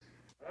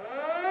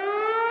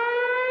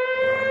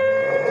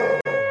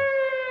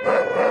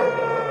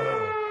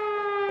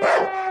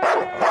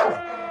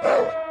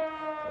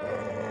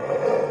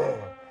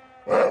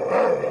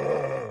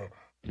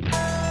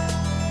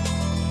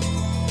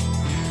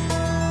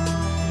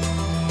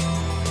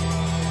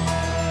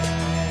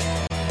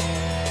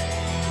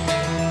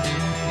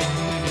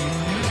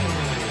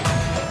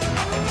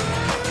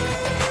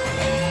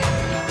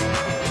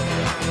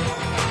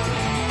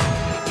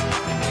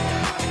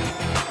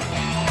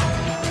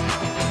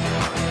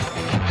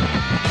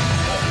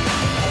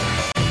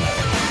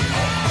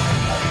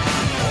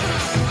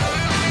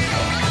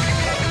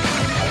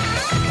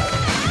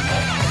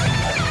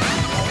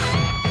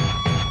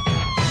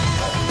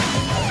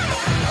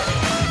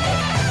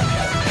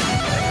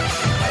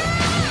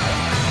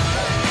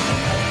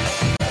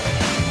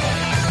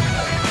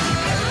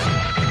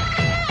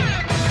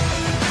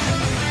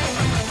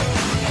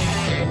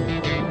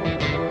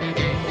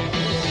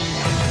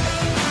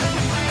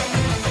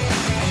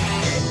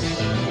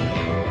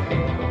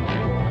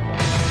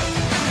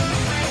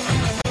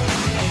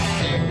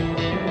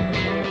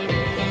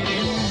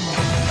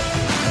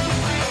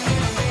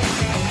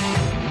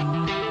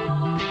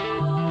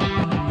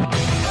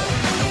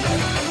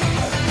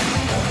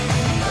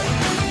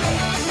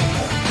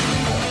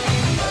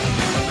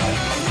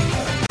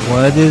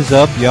What is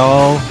up,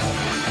 y'all?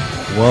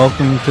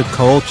 Welcome to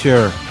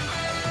Culture.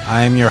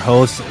 I am your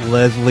host,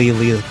 Leslie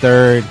Lee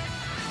III.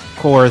 Of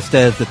course,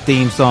 that is the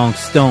theme song,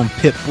 Stone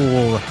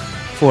Pitbull,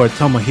 for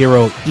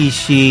Tomohiro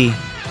Ishii.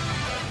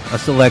 A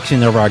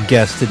selection of our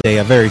guests today,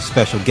 a very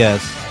special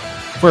guest,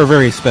 for a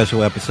very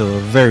special episode, a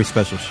very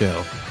special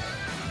show.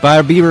 But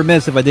I'd be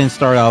remiss if I didn't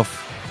start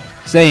off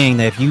saying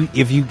that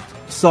if you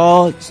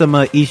saw some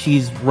of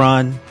Ishii's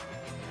run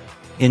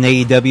in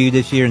AEW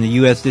this year, in the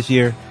US this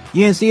year,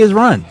 you didn't see his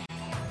run.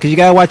 Because you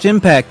gotta watch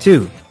Impact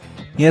too.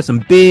 He has some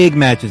big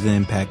matches in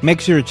Impact.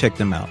 Make sure to check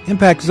them out.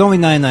 Impact is only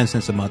 99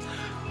 cents a month.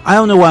 I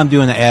don't know why I'm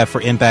doing an ad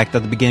for Impact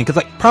at the beginning.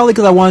 Probably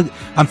because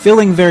I'm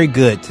feeling very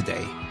good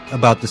today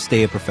about the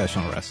state of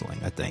professional wrestling,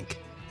 I think.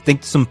 I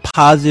think some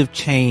positive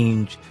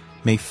change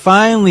may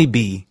finally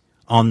be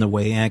on the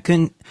way. And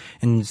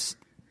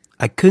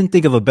I couldn't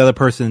think of a better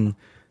person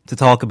to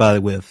talk about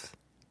it with.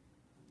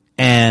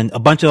 And a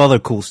bunch of other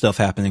cool stuff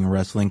happening in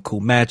wrestling. Cool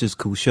matches,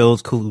 cool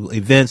shows, cool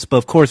events. But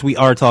of course, we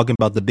are talking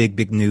about the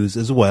big news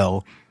as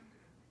well.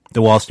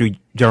 The Wall Street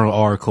Journal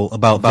article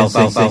about Vince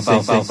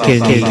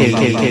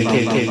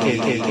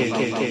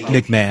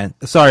McMahon.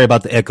 Sorry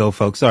about the echo,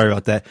 folks. Sorry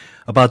about that.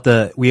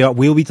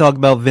 We'll be talking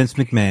about Vince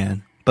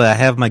McMahon. But I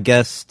have my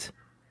guest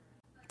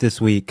this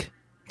week,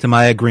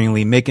 Tamaya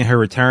Greenlee, making her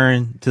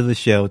return to the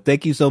show.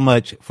 Thank you so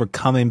much for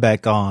coming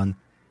back on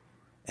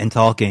and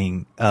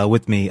talking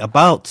with me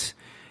about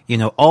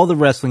all the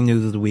wrestling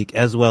news of the week,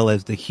 as well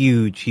as the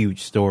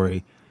huge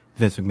story,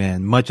 Vince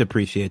McMahon. Much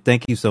appreciated.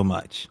 Thank you so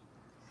much.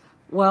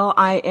 Well,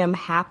 I am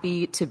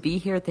happy to be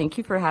here. Thank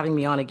you for having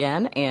me on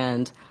again.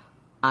 And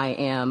I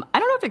don't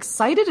know if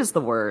excited is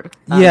the word.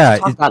 To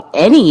talk about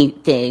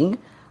anything.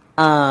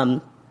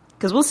 Because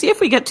we'll see if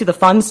we get to the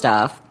fun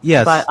stuff.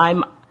 Yes. But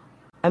I'm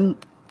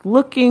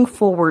looking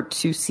forward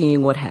to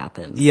seeing what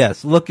happens.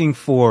 Yes, looking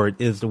forward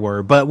is the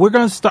word. But we're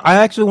going to start. I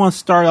actually want to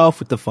start off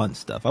with the fun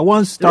stuff. I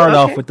want to start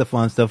off with the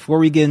fun stuff before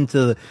we get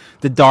into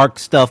the dark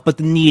stuff, but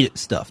the needed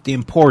stuff, the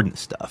important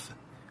stuff.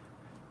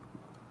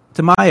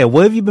 Tamaya,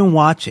 what have you been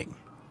watching?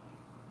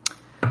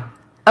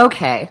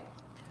 Okay.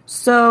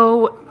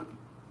 So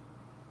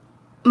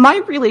my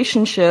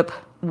relationship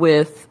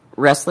with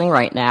wrestling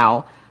right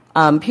now,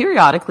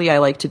 periodically I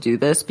like to do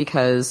this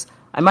because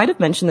I might have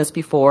mentioned this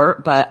before,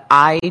 but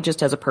I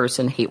just as a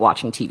person hate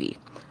watching TV.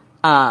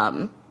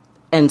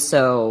 And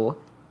so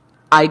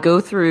I go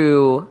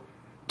through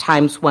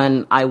times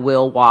when I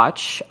will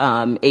watch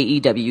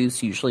AEW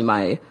is usually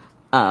my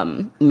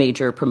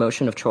major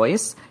promotion of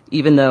choice,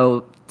 even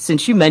though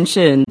since you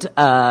mentioned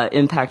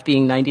Impact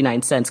being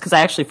 99 cents, because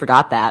I actually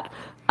forgot that,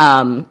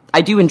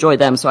 I do enjoy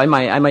them, so I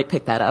might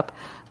pick that up.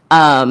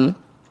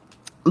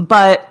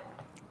 But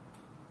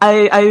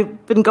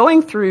I've been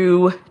going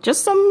through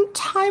just some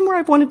time where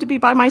I've wanted to be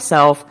by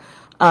myself,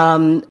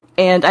 and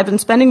I've been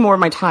spending more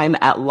of my time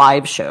at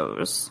live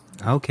shows.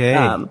 Okay.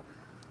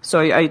 So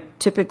I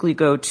typically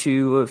go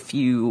to a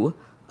few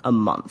a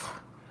month.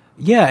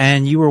 Yeah,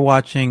 and you were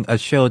watching a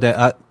show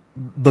that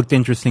looked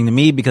interesting to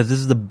me because this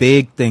is the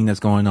big thing that's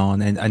going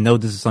on, and I know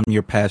this is something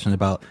you're passionate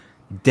about,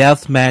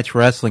 deathmatch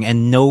wrestling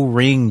and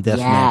no-ring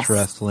deathmatch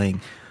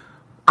wrestling.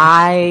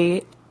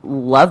 I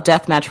love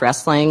deathmatch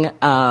wrestling.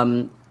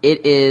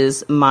 It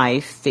is my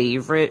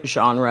favorite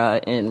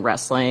genre in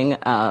wrestling.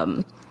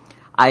 I'm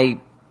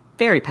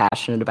very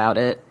passionate about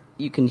it.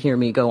 You can hear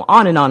me go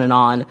on and on and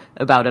on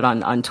about it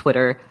on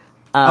Twitter.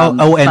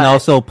 And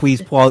also please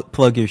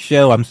plug your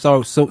show. I'm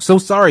so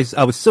sorry.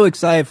 I was so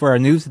excited for our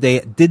news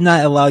today. Did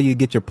not allow you to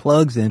get your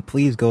plugs in.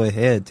 Please go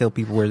ahead. Tell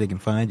people where they can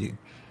find you.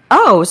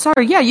 Oh,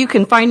 sorry. Yeah, you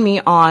can find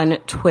me on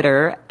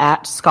Twitter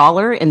at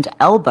Scholar and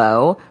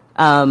Elbow.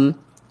 I'm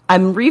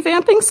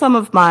revamping some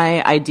of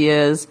my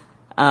ideas.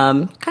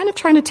 Kind of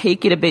trying to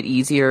take it a bit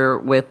easier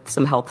with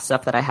some health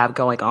stuff that I have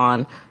going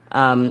on.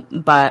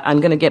 But I'm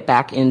going to get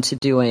back into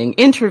doing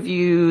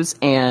interviews,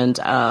 and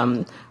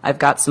I've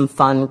got some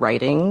fun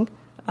writing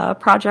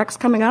projects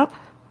coming up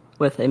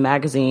with a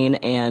magazine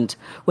and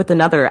with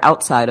another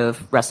outside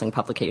of wrestling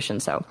publication.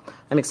 So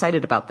I'm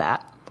excited about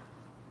that.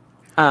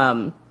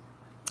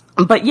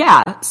 But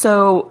yeah,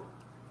 so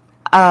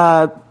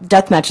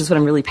deathmatch is what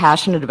I'm really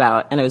passionate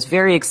about, and I was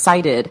very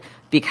excited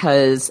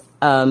because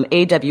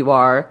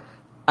AWR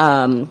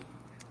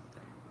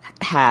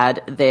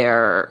had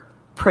their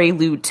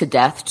Prelude to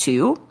Death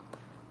 2.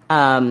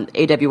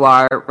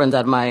 AWR runs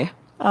out of my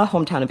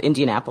hometown of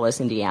Indianapolis,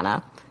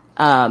 Indiana.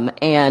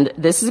 And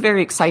this is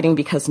very exciting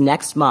because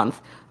next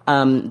month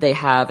they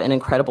have an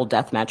incredible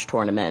deathmatch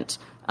tournament,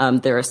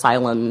 their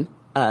Asylum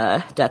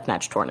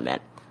deathmatch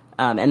tournament.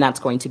 And that's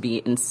going to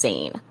be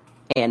insane.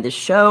 And the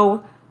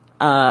show,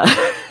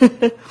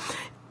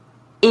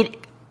 it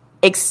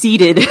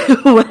exceeded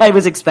what I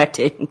was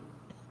expecting.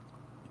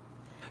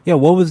 Yeah,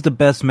 what was the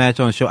best match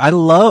on the show? I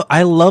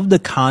love the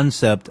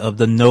concept of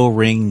the no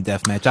ring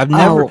death match. I've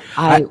never.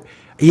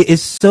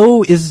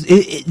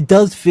 It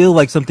does feel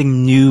like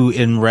something new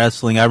in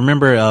wrestling. I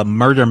remember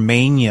Murder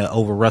Mania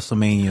over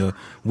WrestleMania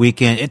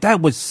weekend.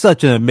 That was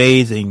such an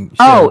amazing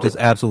show, just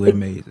absolutely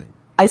amazing.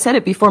 I said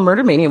it before.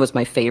 Murder Mania was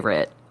my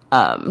favorite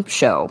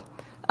show.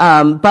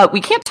 But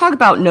we can't talk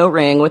about No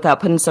Ring without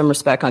putting some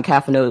respect on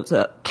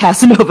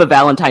Casanova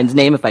Valentine's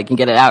name, if I can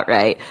get it out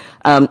right,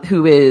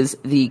 who is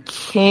the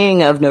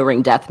king of No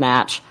Ring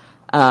deathmatch.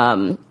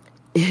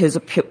 His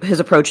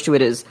approach to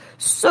it is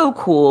so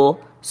cool,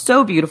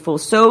 so beautiful,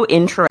 so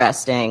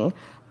interesting.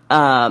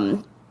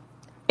 And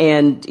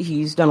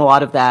he's done a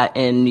lot of that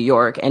in New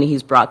York, and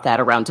he's brought that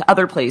around to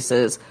other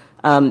places.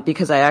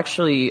 Because I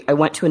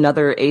went to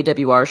another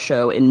AWR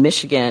show in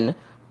Michigan,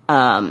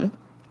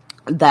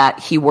 that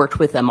he worked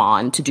with them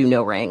on to do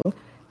No Ring.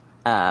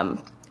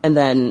 And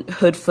then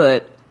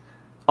Hoodfoot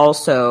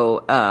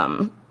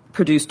also,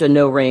 produced a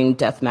No Ring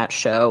deathmatch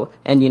show.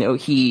 And,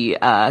 he,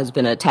 has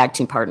been a tag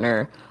team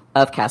partner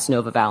of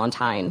Casanova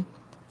Valentine.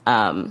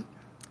 And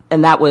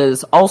that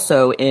was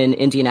also in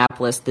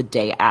Indianapolis the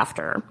day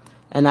after.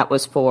 And that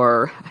was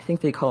for, I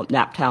think they call it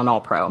Naptown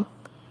All Pro.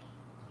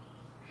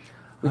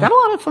 We got a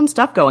lot of fun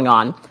stuff going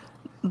on.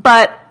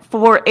 But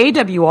for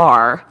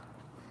AWR,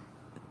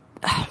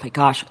 oh my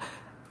gosh,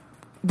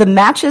 the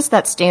matches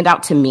that stand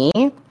out to me,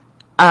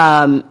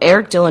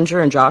 Eric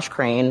Dillinger and Josh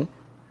Crane,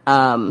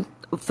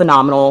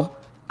 phenomenal.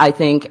 I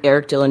think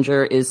Eric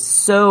Dillinger is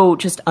so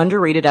just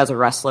underrated as a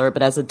wrestler,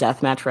 but as a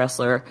deathmatch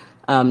wrestler,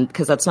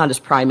 because that's not his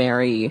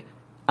primary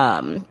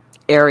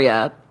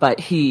area, but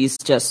he's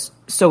just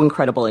so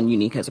incredible and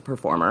unique as a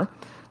performer.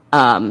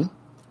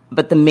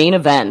 But the main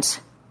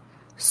event,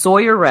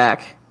 Sawyer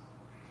Wreck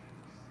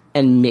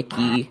and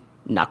Mickey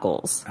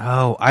Knuckles.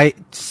 Oh,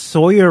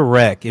 Sawyer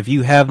Wreck. If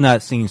you have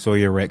not seen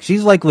Sawyer Wreck,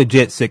 she's like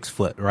legit 6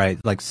 foot, right?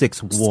 Like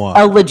 6'1".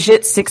 A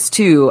legit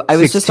 6'2". I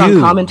was just on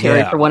commentary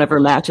yeah. for one of her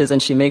matches,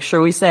 and she makes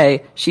sure we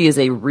say she is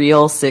a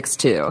real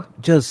 6'2".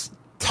 Just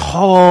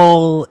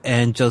tall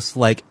and just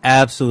like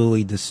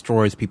absolutely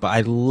destroys people.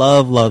 I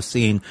love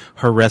seeing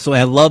her wrestle.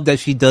 And I love that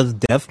she does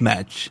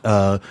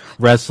deathmatch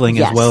wrestling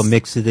as well,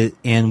 mixing it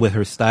in with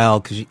her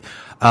style.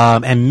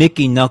 And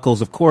Mickey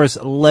Knuckles, of course,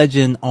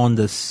 legend on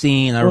the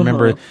scene. I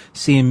remember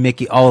seeing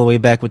Mickey all the way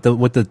back with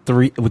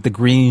the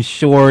green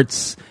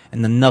shorts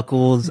and the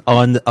knuckles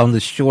on the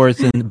shorts,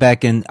 and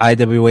back in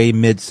IWA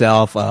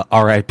Mid-South,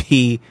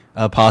 RIP,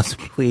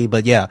 possibly.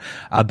 But yeah,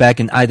 back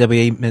in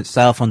IWA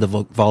Mid-South on the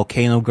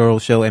Volcano Girl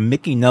show, and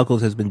Mickey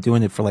Knuckles has been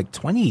doing it for like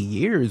 20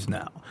 years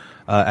now.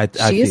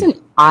 She is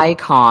an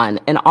icon,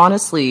 and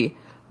honestly,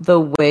 the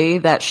way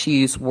that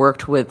she's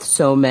worked with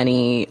so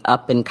many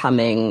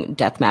up-and-coming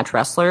deathmatch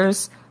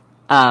wrestlers,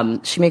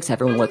 she makes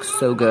everyone look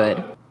so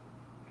good.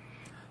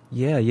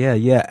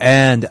 Yeah.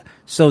 And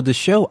so the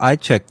show I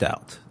checked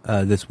out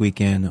this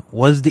weekend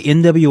was the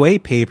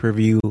NWA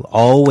pay-per-view,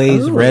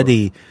 Always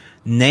Ready,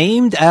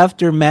 named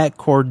after Matt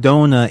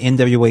Cardona,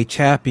 NWA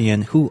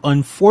champion, who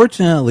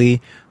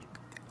unfortunately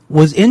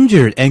was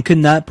injured and could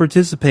not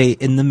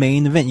participate in the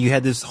main event. You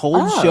had this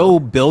whole show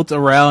built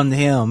around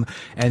him,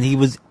 and he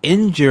was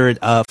injured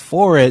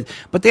for it.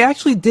 But they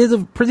actually did a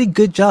pretty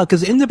good job,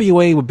 because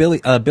NWA, what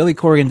Billy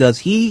Corgan does,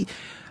 he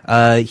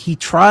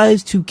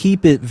tries to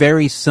keep it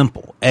very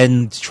simple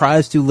and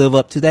tries to live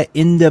up to that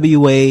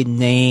NWA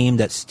name,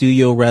 that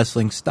studio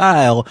wrestling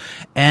style.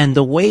 And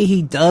the way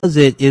he does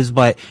it is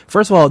by,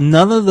 first of all,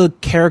 none of the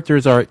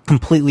characters are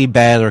completely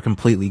bad or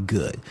completely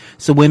good.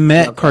 So when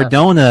Matt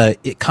Cardona,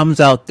 it comes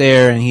out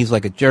there and he's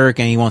like a jerk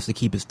and he wants to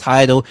keep his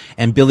title,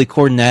 and Billy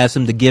Corgan asks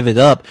him to give it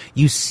up,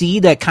 you see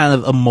that kind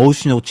of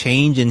emotional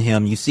change in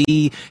him. You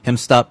see him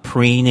stop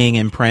preening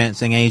and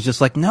prancing, and he's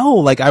just like, no,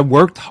 like, I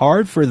worked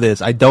hard for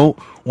this. I don't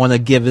want to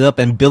give it up.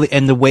 And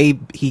the way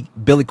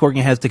Billy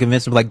Corgan has to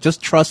convince him, like,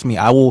 just trust me,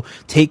 I will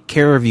take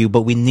care of you,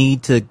 but we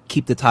need to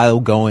keep the title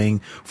going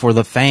for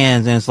the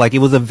fans. And it's like, it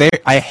was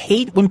I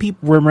hate when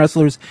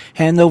wrestlers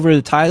hand over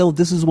the title.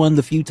 This is one of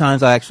the few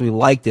times I actually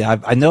liked it.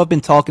 I know I've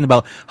been talking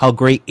about how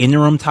great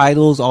interim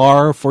titles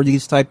are for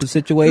these type of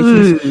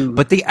situations,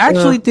 but they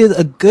actually did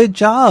a good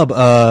job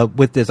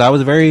with this. I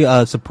was very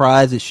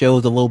surprised. It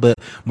shows a little bit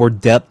more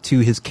depth to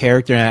his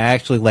character, and I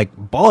actually like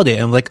bought it.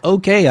 I'm like,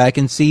 okay, I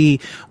can see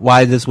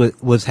why this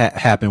was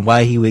happen,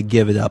 why he would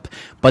give it up.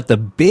 But the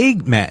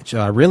big match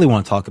I really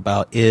want to talk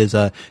about is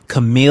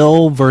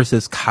Camille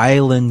versus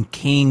Kylan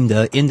King,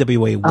 the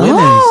NWA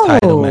Women's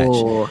title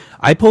match.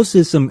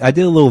 I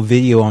did a little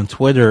video on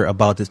Twitter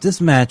about this. This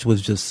match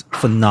was just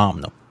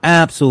phenomenal.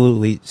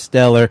 Absolutely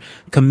stellar.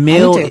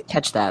 Camille, I need to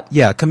catch that.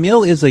 Yeah,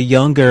 Camille is a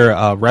younger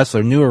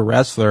newer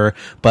wrestler,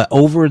 but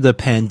over the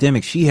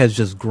pandemic, she has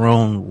just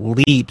grown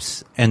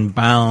leaps and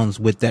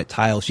bounds with that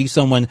title. She's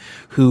someone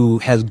who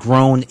has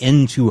grown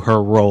into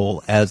her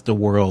role as the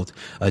world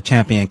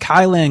champion.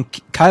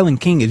 Kylan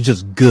King is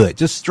just good,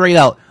 just straight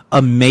out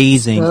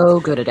amazing.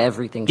 So good at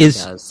everything she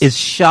does. It's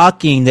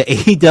shocking that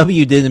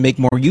AEW didn't make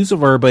more use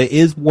of her, but it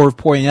is worth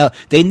pointing out.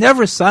 They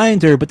never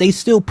signed her, but they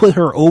still put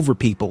her over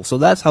people. So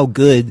that's how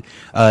good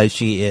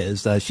she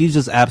is. She's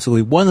just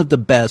absolutely one of the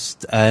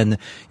best. And,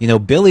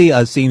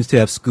 Billy seems to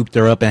have scooped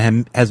her up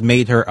and has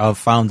made her a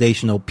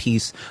foundational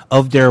piece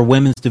of their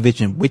women's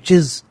division, which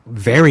is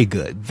very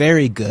good,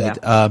 very good.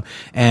 Yeah.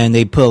 And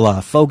they put a lot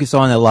of focus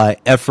on it, a lot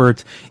of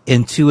effort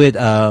into it.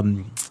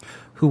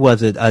 who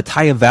was it?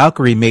 Taya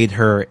Valkyrie made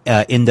her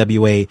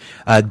NWA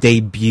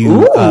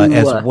debut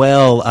as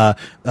well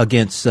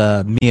against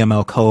Mia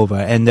Malkova,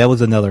 and that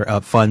was another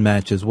fun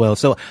match as well.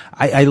 So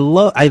I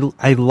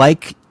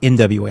like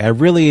NWA. I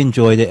really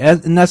enjoyed it,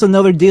 and that's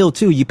another deal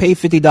too. You pay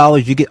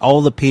 $50, you get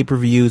all the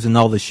pay-per-views and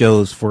all the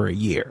shows for a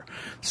year.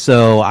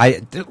 So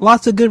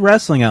lots of good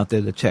wrestling out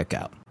there to check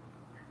out.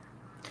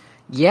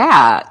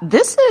 Yeah,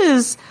 this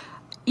is.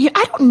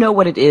 I don't know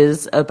what it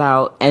is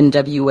about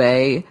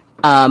NWA.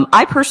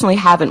 I personally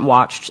haven't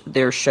watched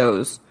their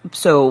shows,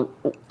 so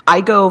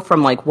I go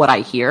from like what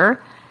I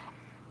hear,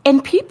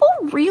 and people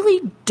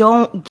really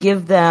don't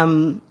give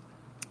them.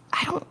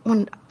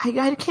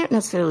 I can't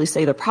necessarily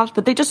say their props,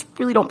 but they just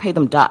really don't pay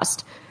them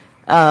dust.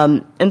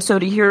 And so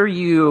to hear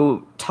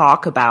you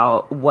talk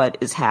about what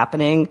is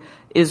happening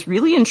is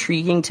really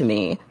intriguing to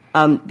me,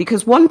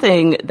 because one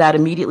thing that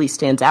immediately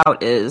stands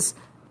out is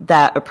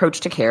that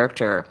approach to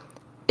character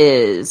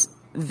is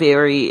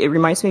it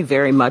reminds me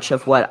very much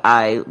of what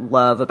I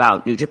love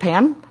about New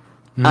Japan,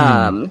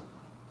 and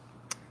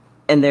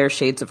their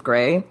shades of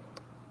gray.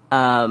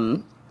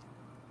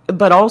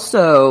 But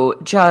also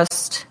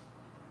just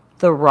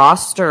the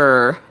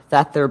roster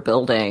that they're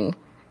building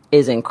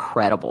is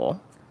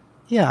incredible.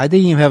 Yeah, I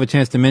didn't even have a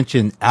chance to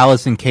mention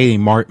Alice and Katie,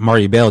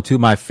 Marty Bell, two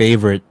of my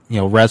favorite,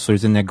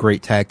 wrestlers in that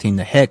great tag team,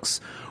 the Hex,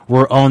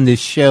 were on this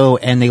show,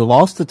 and they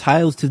lost the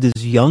titles to this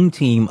young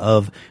team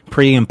of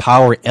Pretty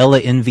Empowered,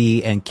 Ella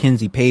Envy and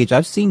Kenzie Page.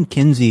 I've seen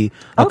Kenzie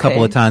a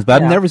couple of times,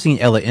 but I've never seen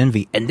Ella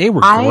Envy, and they were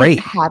great.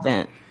 I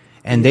haven't.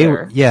 And they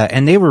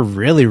were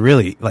really,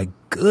 really like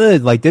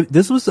good. Like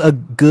this was a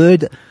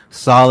good,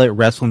 solid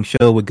wrestling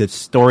show with good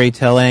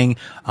storytelling.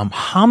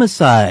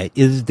 Homicide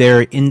is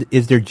their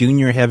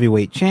junior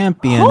heavyweight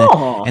champion,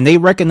 and they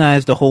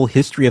recognize the whole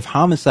history of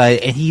Homicide,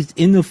 and he's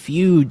in the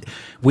feud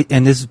with,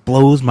 and this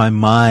blows my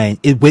mind,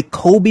 with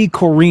Colby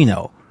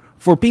Corino.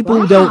 For people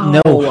who don't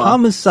know,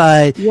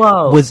 Homicide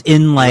was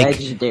in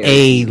like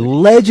a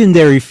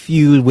legendary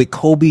feud with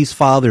Colby's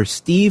father,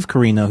 Steve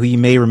Corino, who you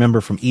may remember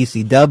from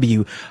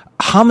ECW.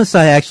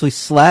 Homicide actually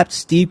slapped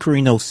Steve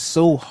Corino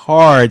so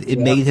hard it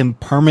made him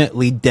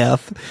permanently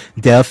deaf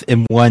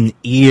in one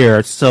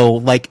ear.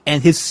 So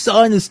and his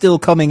son is still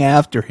coming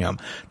after him.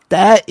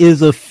 That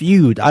is a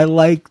feud. I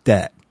like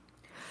that.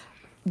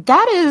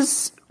 That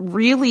is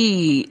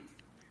really,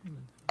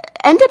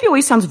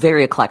 NWA sounds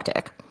very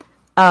eclectic.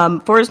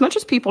 For as much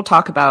as people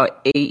talk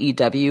about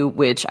AEW,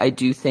 which I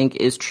do think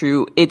is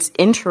true, it's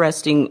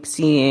interesting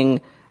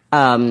seeing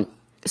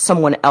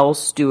someone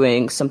else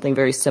doing something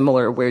very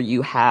similar, where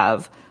you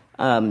have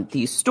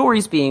these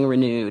stories being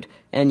renewed,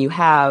 and you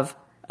have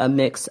a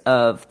mix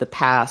of the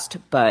past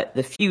but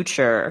the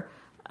future,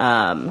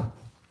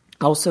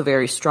 also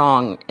very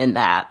strong in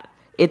that.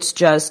 It's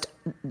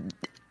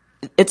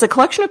a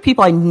collection of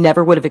people I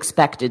never would have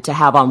expected to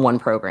have on one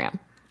program.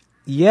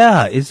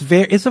 Yeah, it's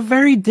a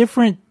very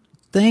different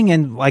thing,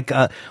 and like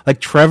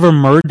Trevor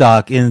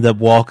Murdoch ended up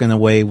walking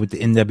away with the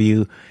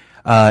NWA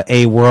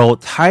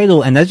world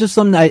title, and that's just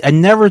something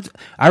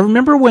I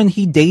remember when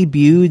he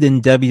debuted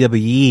in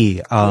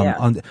WWE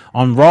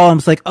on Raw. I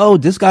was like, oh,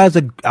 this guy's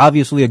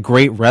obviously a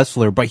great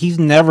wrestler, but he's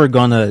never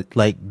gonna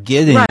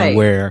get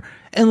anywhere.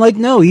 And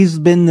no, he's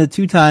been the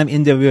 2-time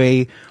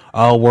NWA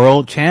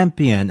world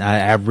champion.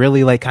 I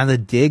really kind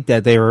of dig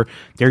that they're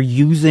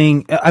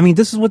using. I mean,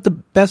 this is what the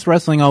best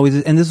wrestling always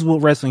is, and this is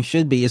what wrestling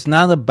should be. It's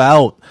not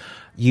about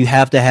you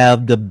have to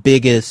have the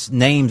biggest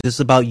names. It's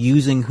about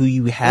using who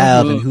you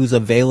have and who's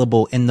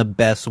available in the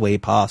best way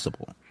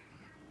possible.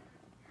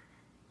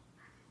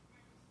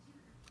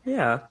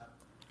 Yeah.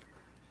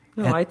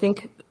 No, I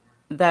think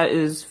that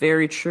is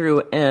very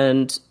true.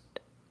 And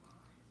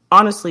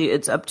honestly,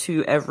 it's up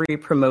to every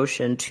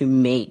promotion to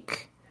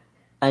make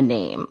a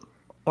name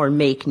or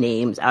make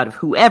names out of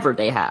whoever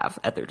they have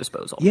at their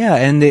disposal. Yeah,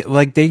 and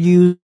they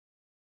use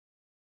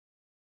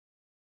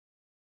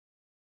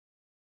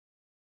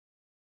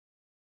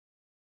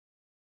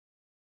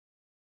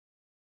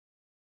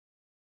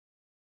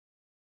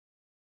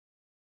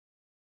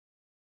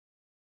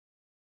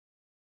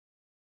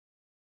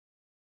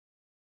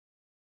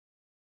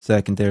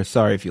second there.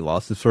 Sorry if you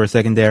lost us for a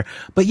second there.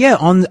 But yeah,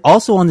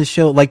 also on the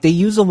show, they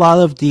use a lot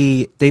of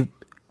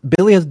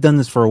Billy has done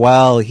this for a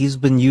while. He's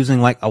been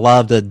using a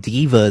lot of the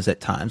divas at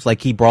times.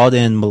 He brought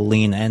in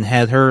Melina and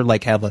had her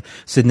have a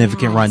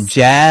significant run.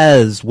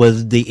 Jazz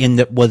was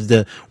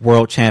the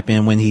world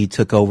champion when he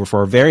took over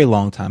for a very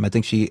long time. I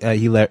think she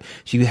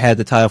had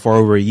the title for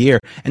over a year.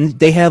 And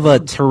they have a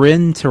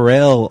Taryn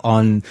Terrell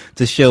on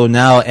the show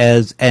now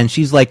and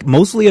she's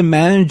mostly a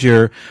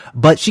manager,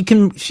 but she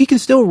can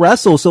still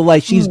wrestle. So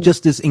she's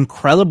just this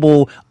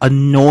incredible,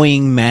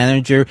 annoying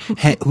manager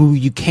who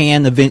you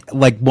can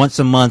once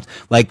a month,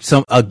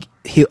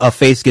 a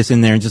face gets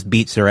in there and just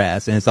beats her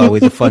ass, and it's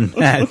always a fun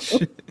match.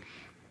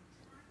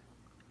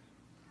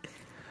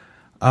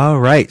 All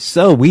right,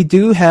 so we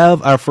do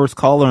have our first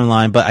caller in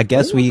line, but I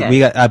guess we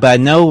got. But I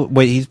know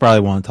what he's probably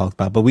want to talk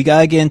about. But we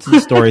gotta get into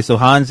the story. So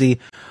Hansi,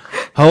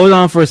 hold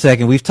on for a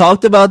second. We've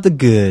talked about the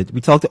good.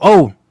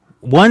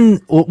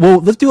 Well,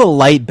 let's do a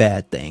light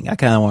bad thing. I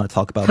kind of want to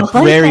talk about it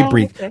very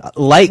brief. Okay.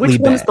 Lightly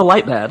Which bad. one's the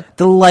light bad?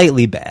 The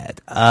lightly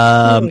bad.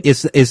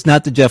 It's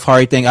not the Jeff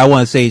Hardy thing. I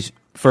want to say,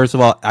 first of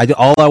all,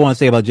 all I want to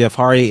say about Jeff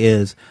Hardy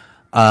is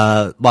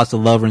lots of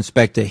love and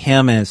respect to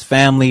him and his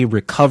family.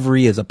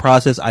 Recovery is a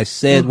process. I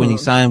said when he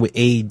signed with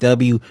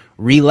AEW,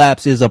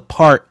 relapse is a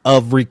part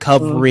of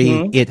recovery.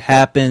 It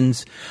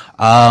happens.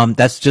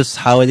 That's just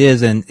how it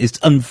is. And it's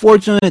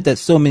unfortunate that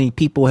so many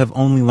people have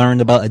only learned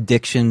about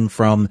addiction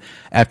from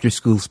after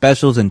school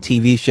specials and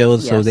TV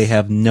shows. So they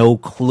have no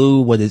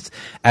clue what it's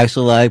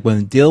actually like when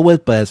to deal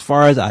with. But as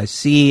far as I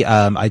see,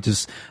 I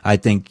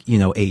think,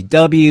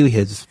 AEW,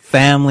 his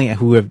family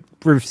who have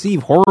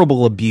receive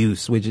horrible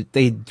abuse, which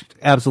they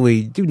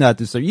absolutely do not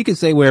deserve. You can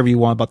say whatever you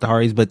want about the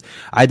Hardys, but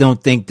I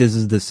don't think this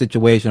is the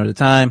situation or the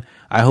time.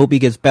 I hope he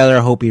gets better.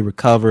 I hope he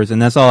recovers,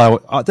 and that's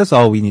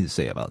all we need to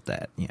say about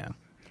that. Yeah,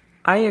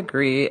 I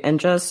agree,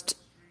 and I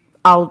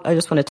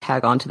just want to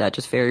tag on to that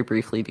just very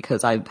briefly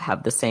because I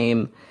have the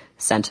same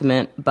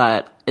sentiment.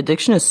 But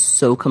addiction is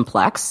so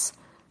complex,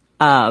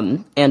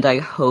 and I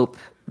hope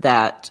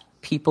that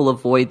people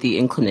avoid the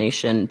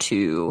inclination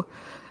to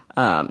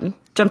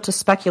jump to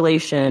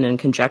speculation and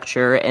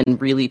conjecture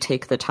and really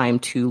take the time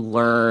to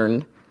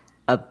learn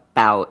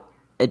about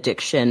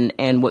addiction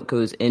and what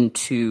goes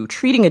into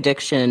treating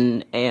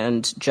addiction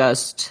and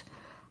just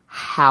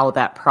how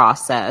that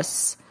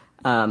process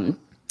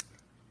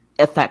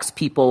affects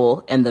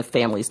people and the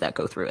families that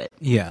go through it.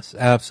 Yes,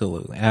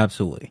 absolutely.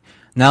 Absolutely.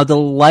 Now, the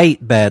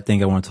light bad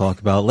thing I want to talk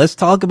about, let's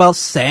talk about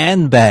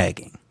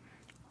sandbagging.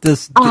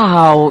 Let's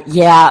talk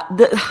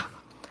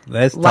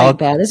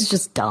bad. This is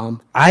just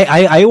dumb.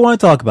 I want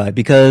to talk about it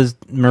because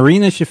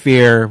Marina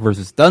Shafir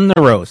versus Thunder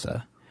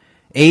Rosa,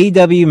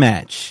 AEW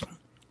match.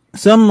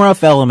 Some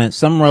rough elements,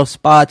 some rough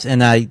spots,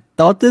 and I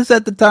thought this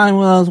at the time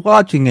when I was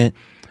watching it.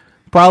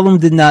 Problem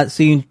did not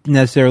seem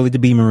necessarily to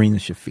be Marina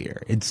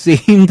Shafir. It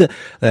seemed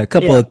a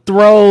couple of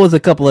throws, a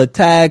couple of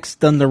attacks.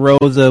 Thunder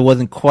Rosa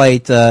wasn't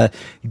quite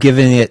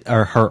giving it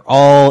her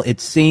all.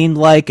 It seemed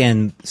like,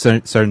 and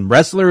certain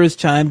wrestlers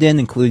chimed in,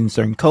 including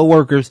certain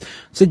coworkers,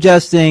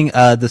 suggesting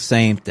the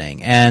same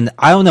thing. And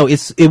I don't know,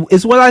 it's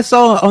what I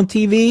saw on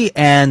TV,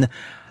 and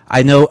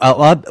I know a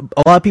lot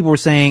of people were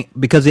saying,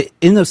 because it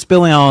ended up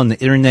spilling out on the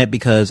internet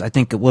because I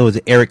think,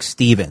 Eric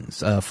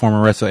Stevens, former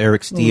wrestler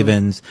Eric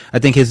Stevens. I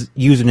think his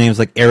username is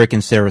like Eric in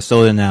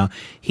Sarasota now.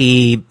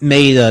 He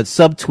made a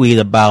subtweet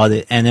about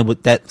it, and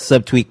that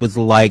subtweet was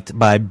liked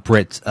by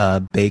Britt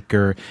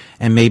Baker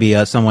and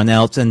maybe someone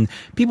else. And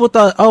people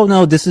thought, oh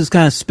no, this is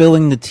kind of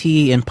spilling the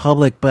tea in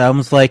public. But I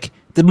was like,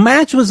 the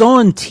match was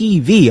on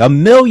TV.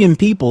 1 million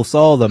people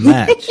saw the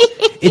match.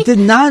 It did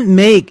not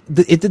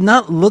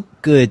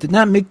look good. It did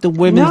not make the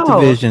women's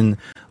division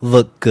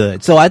look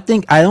good. So I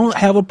think I don't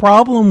have a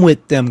problem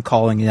with them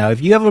calling it out.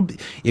 If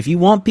you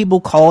want people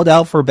called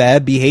out for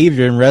bad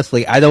behavior in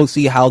wrestling, I don't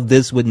see how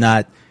this would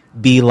not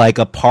be like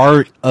a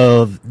part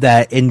of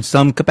that in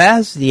some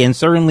capacity. And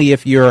certainly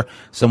if you're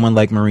someone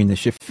like Marina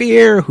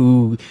Shafir,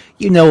 who,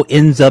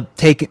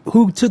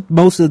 who took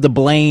most of the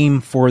blame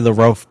for the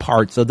rough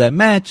parts of that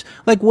match,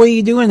 like, what do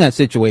you do in that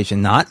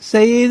situation? Not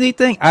say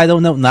anything? I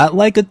don't know. Not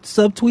like a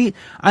subtweet?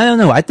 I don't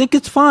know. I think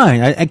it's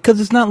fine. Because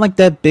it's not like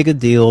that big a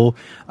deal.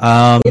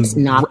 It's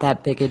not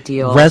that big a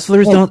deal.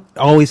 Wrestlers don't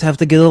always have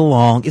to get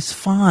along. It's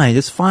fine.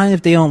 It's fine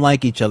if they don't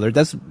like each other.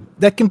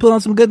 That can put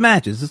on some good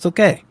matches. It's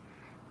okay.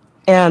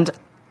 And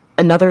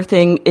another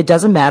thing, it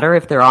doesn't matter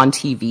if they're on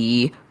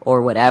TV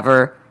or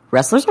whatever.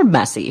 Wrestlers are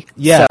messy.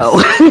 Yeah.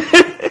 So.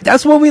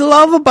 That's what we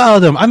love about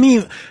them. I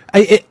mean,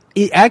 it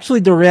actually,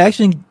 the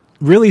reaction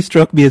really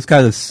struck me as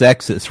kind of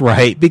sexist,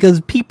 right?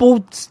 Because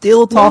people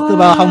still talk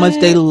about how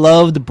much they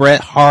loved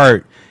Bret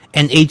Hart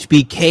and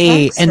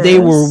HBK, and they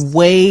were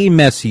way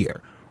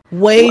messier.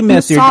 Messier.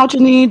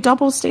 Misogyny,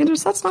 double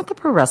standards, that's not the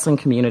pro wrestling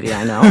community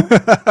I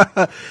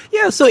know.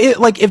 Yeah, so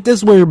if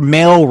this were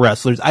male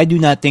wrestlers, I do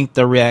not think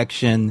the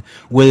reaction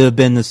would have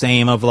been the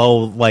same of,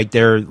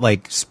 they're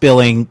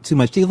spilling too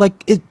much tea.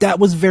 That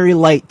was very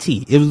light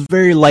tea. It was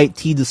very light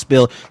tea to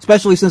spill,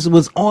 especially since it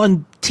was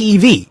on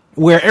TV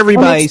where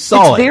everybody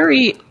saw it. It's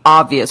very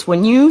obvious.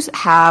 When you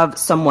have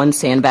someone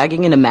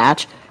sandbagging in a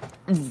match,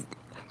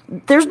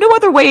 there's no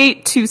other way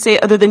to say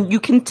it other than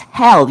you can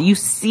tell, you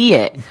see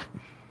it.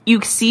 You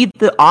see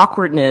the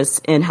awkwardness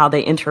in how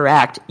they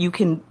interact. You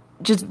can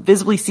just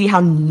visibly see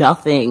how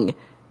nothing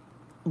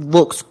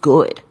looks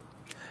good.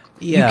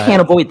 Yeah. You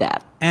can't avoid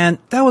that. And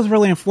that was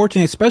really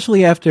unfortunate,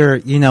 especially after,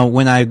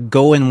 when I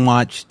go and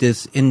watch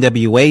this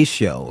NWA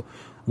show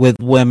with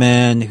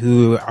women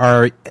who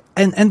are,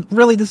 and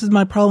really this is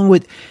my problem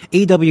with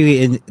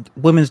AEW and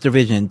women's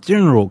division in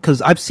general,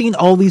 because I've seen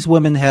all these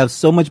women have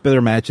so much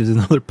better matches in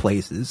other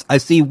places. I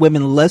see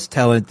women less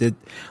talented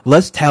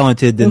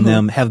than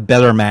them have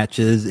better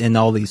matches in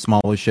all these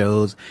smaller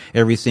shows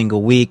every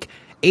single week.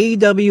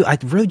 AEW, I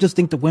really just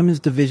think the women's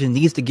division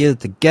needs to get it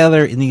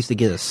together. It needs to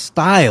get a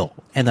style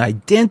and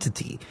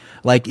identity.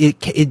 Like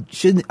it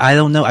shouldn't. I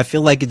don't know. I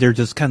feel like they're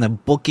just kind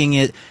of booking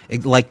it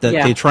like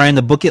they're trying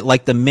to book it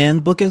like the men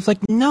book it. It's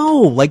like,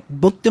 no, like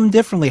book them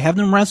differently. Have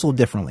them wrestle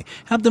differently.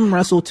 Have them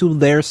wrestle to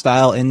their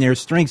style and their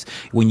strengths.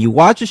 When you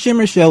watch a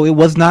Shimmer show, it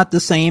was not the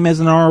same as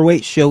an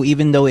ROH show,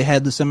 even though it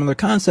had the similar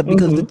concept,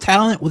 because the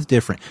talent was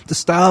different, the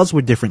styles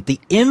were different,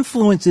 the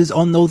influences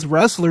on those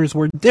wrestlers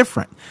were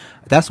different.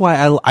 That's why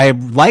I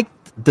liked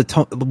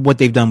what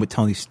they've done with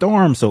Toni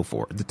Storm so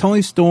far. The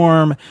Toni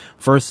Storm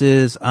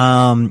versus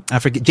I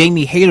forget,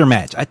 Jamie Hayter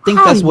match. I think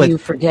that's what you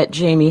forget.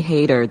 Jamie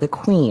Hayter, the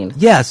queen.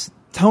 Yes,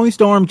 Toni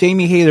Storm,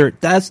 Jamie Hayter.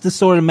 That's the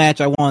sort of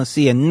match I want to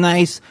see. A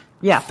nice,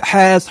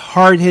 has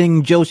hard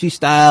hitting Joshi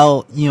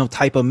style,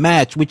 type of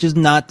match, which is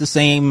not the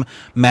same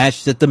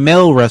match that the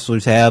male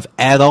wrestlers have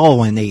at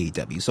all in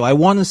AEW. So I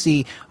want to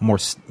see a more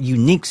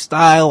unique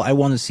style. I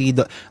want to see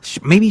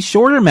maybe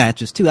shorter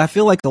matches too. I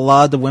feel like a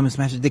lot of the women's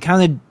matches, they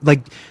kind of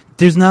like.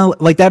 There's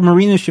not like that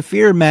Marina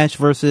Shafir match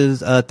versus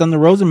Thunder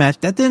Rosa match.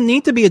 That didn't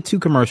need to be a 2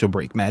 commercial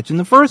break match in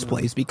the first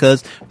place,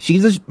 because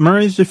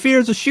Marina Shafir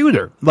is a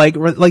shooter. Like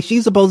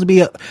she's supposed to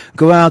be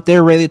go out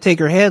there ready to take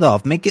her head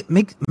off. Make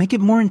it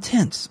more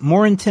intense,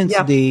 more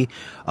intensity,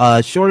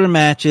 shorter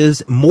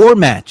matches, more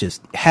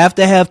matches. Have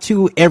to have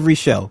 2 every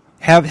show.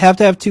 Have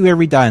to have 2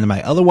 every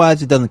Dynamite.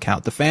 Otherwise, it doesn't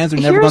count. The fans are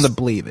never going to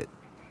believe it.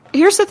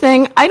 Here's the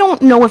thing. I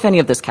don't know if any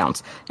of this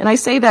counts, and I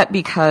say that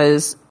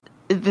because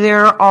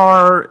there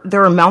are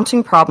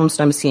mounting problems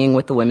that I'm seeing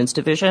with the women's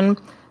division.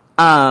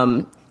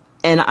 And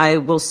I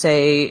will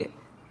say,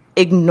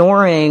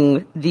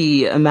 ignoring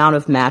the amount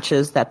of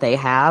matches that they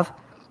have,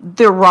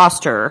 their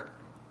roster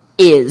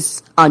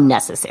is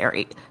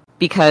unnecessary.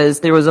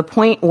 Because there was a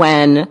point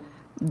when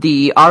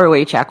the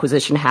ROH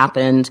acquisition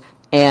happened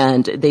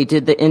and they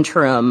did the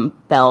interim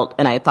belt,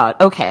 and I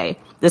thought, okay,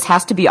 this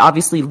has to be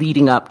obviously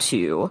leading up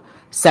to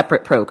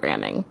separate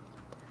programming.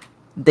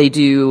 They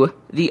do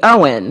the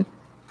Owen,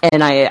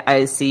 and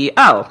I see,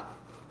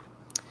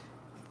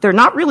 they're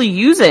not really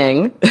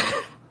using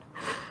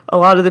a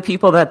lot of the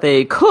people that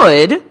they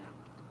could.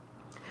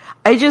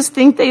 I just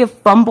think they have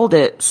fumbled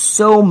it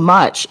so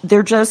much.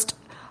 They're just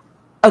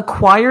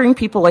acquiring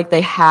people like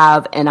they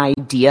have an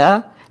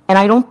idea, and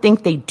I don't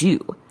think they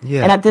do.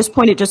 Yeah. And at this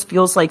point, it just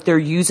feels like they're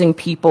using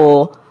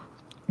people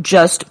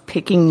just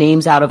picking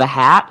names out of a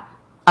hat.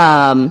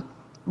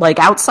 Like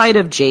outside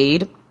of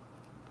Jade,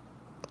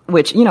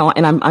 which, and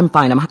I'm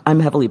fine. I'm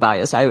heavily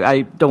biased.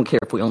 I don't care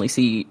if we only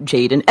see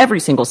Jade in every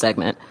single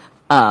segment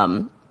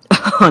on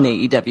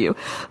AEW.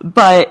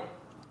 But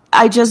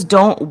I just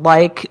don't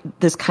like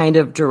this kind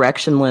of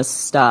directionless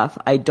stuff.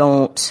 I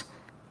don't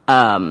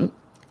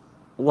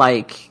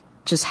like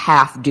just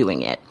half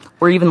doing it,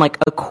 or even like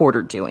a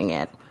quarter doing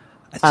it.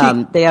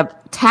 They have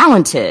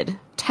talented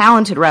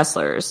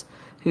wrestlers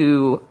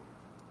who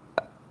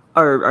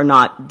are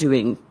not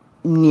doing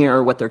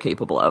near what they're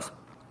capable of.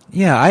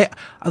 Yeah,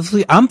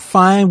 I'm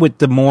fine with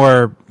the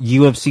more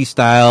UFC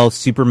style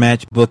super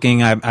match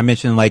booking. I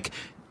mentioned like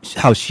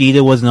how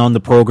Sheeta wasn't on the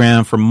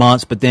program for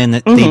months, but then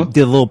they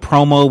did a little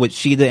promo with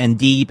Sheeta and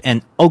Deep,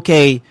 and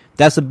okay,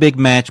 that's a big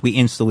match. We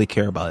instantly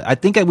care about it. I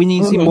think we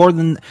need to see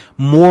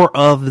more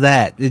of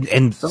that.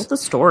 And build the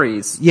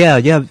stories. Yeah,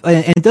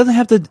 and it doesn't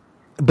have to.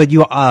 But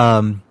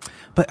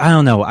but I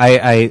don't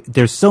know.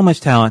 There's so much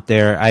talent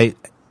there.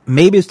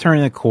 Maybe it's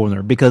turning a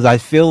corner, because I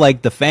feel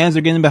like the fans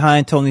are getting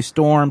behind Toni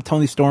Storm.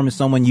 Toni Storm is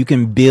someone you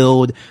can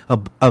build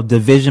a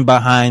division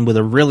behind with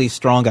a really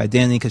strong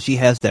identity, because she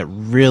has that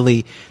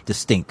really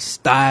distinct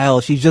style.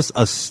 She's just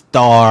a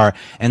star.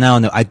 And I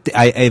don't know.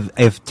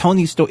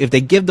 If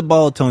they give the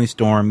ball to Toni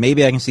Storm,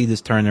 maybe I can see this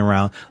turning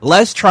around.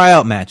 Less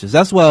tryout matches.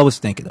 That's what I was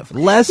thinking of.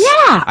 Less.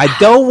 Yeah.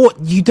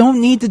 You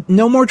don't need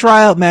no more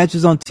tryout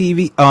matches on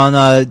TV,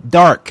 on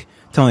Dark.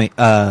 Tony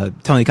Khan.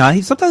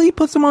 Sometimes he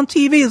puts them on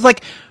TV. It's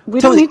like, we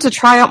don't need to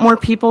try out more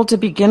people to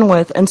begin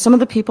with, and some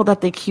of the people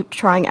that they keep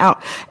trying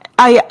out.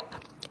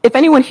 If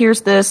anyone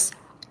hears this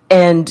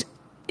and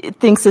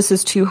thinks this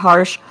is too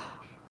harsh,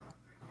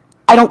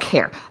 I don't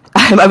care.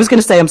 I was going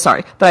to say I'm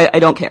sorry, but I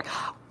don't care.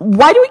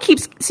 Why do we keep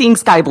seeing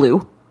Sky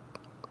Blue?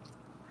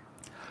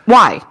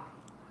 Why?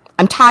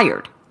 I'm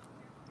tired.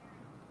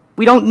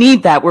 We don't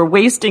need that. We're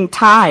wasting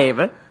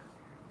time.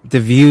 The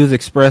views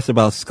expressed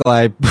about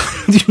Sky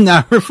do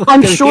not reflect.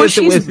 I'm sure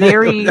she's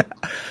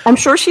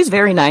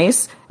very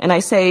nice, and I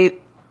say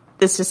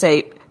this to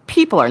say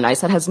people are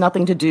nice. That has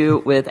nothing to do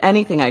with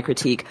anything I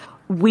critique.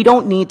 We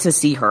don't need to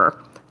see her,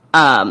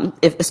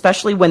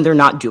 especially when they're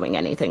not doing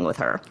anything with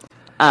her.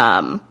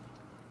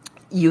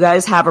 You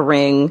guys have a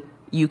ring.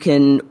 You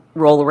can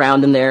roll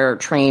around in there,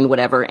 train,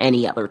 whatever,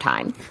 any other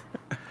time.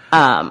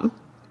 But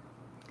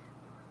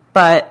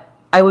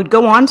I would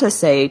go on to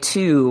say,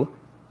 too,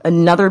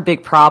 another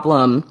big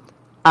problem,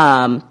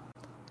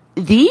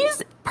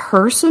 these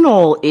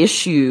personal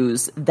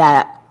issues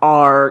that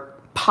are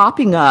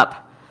popping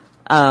up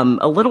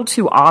a little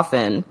too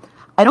often.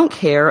 I don't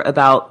care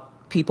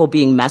about people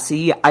being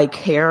messy. I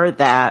care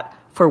that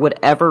for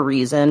whatever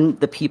reason,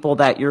 the people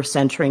that you're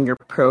centering your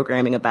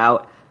programming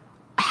about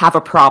have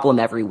a problem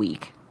every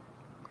week.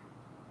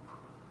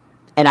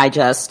 And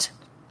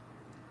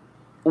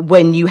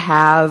when you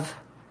have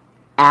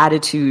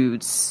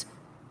attitudes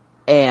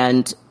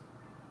and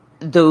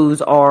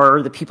those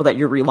are the people that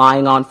you're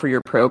relying on for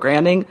your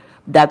programming,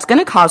 that's going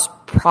to cause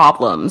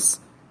problems.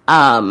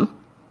 There's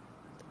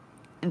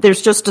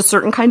just a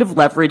certain kind of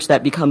leverage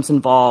that becomes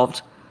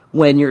involved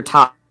when your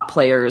top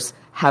players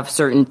have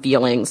certain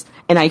feelings.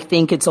 And I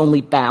think it's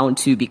only bound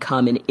to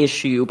become an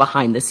issue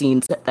behind the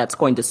scenes that's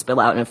going to spill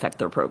out and affect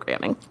their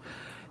programming.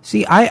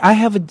 See, I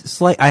have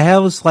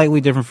a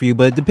slightly different for you,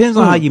 but it depends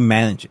on how you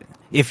manage it.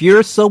 If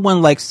you're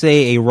someone like,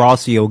 say, a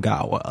Rossi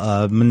Ogawa,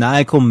 a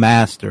maniacal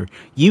master,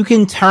 you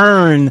can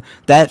turn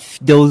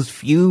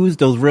those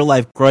real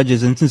life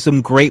grudges into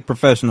some great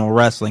professional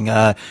wrestling.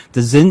 I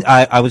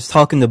was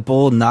talking to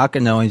Bull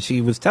Nakano and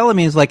she was telling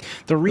me, it's like,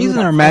 the reason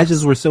our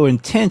matches were so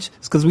intense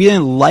is because we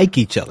didn't like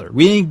each other.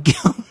 We didn't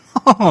get along.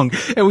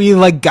 And we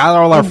got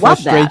all our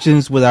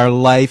frustrations with our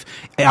life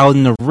out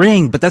in the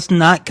ring, but that's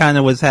not kind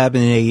of what's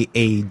happening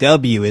in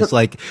AEW. It's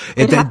like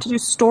you have to do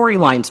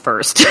storylines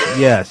first.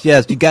 Yes,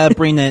 you gotta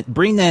bring that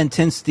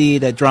intensity,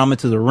 that drama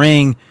to the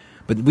ring.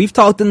 But we've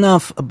talked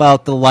enough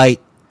about the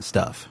light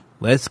stuff.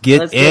 Let's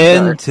get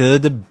into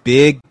the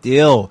big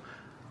deal.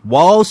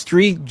 Wall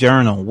Street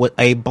Journal, with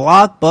a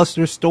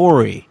blockbuster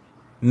story,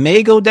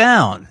 may go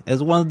down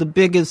as one of the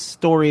biggest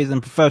stories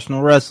in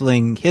professional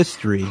wrestling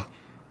history.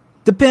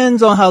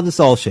 Depends on how this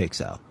all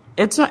shakes out.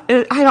 It's not.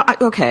 I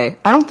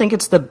don't think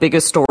it's the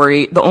biggest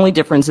story. The only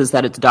difference is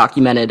that it's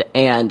documented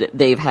and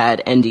they've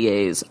had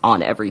NDAs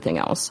on everything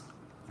else.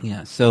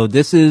 Yeah. So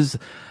this is,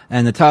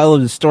 and the title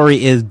of the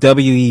story is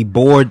WE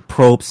Board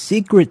Probes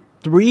Secret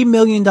 $3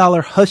 million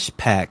Hush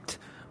Pact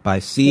by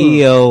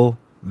CEO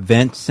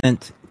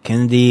Vincent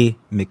Kennedy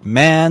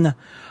McMahon.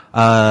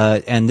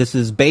 And this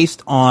is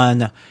based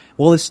on,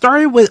 well, it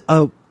started with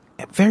a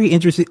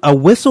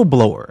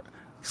whistleblower.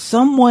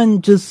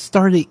 Someone just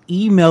started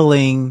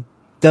emailing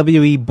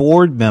WE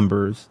board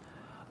members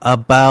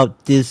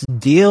about this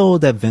deal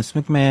that Vince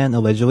McMahon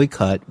allegedly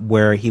cut,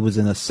 where he was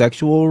in a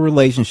sexual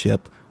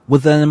relationship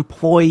with an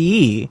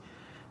employee,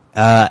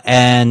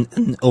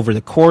 and over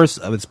the course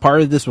of, as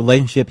part of this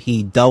relationship,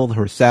 he doubled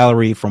her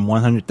salary from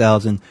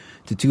 $100,000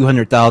 to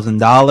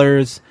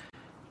 $200,000.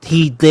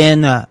 He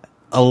then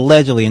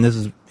allegedly, and this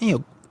is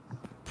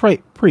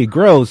pretty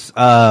gross.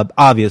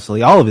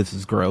 Obviously, all of this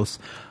is gross.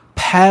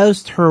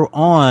 Passed her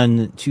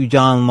on to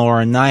John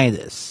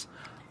Laurinaitis,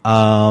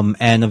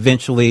 and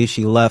eventually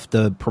she left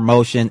the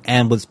promotion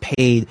and was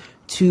paid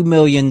 $2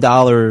 million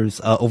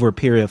over a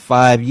period of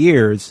 5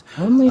 years.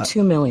 Only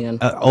 $2 million.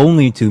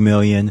 Only $2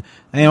 million,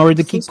 in order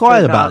to keep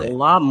quiet about it. A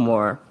lot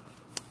more.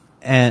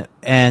 And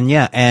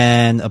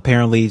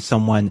apparently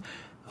someone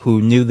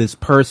who knew this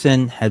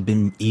person had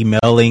been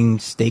emailing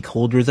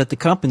stakeholders at the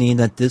company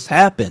that this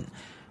happened.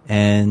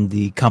 And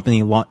the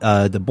company,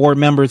 the board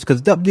members,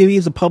 because WWE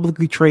is a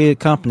publicly traded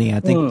company. I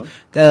think,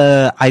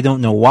 I don't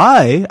know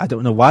why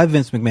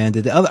Vince McMahon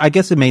did it. I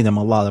guess it made them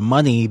a lot of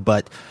money,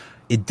 but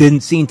it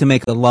didn't seem to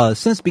make a lot of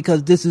sense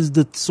because this is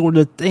the sort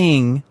of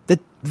thing that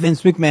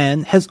Vince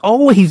McMahon has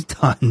always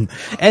done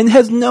and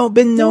has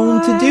been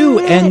known to do.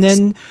 And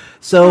then,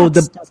 so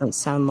that doesn't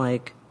sound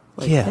like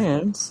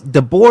Vince.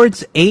 The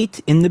board's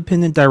 8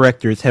 independent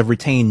directors have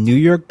retained New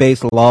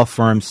York-based law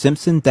firm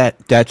Simpson,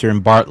 Thatcher,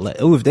 and Bartlett.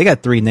 Oh, if they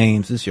got 3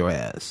 names, it's your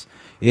ass.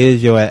 It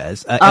is your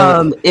ass.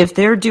 If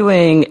they're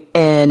doing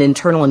an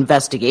internal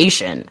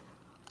investigation,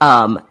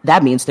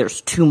 that means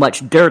there's too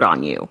much dirt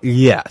on you.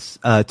 Yes,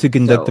 to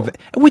conduct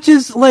which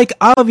is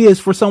obvious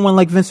for someone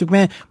like Vince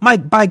McMahon.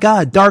 By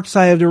God, Dark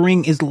Side of the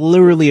Ring is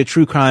literally a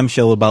true crime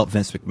show about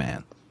Vince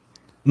McMahon.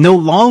 No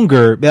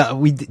longer,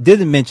 we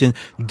didn't mention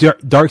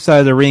Dark Side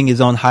of the Ring is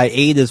on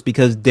hiatus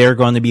because they're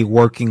going to be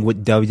working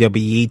with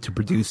WWE to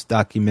produce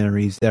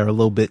documentaries that are a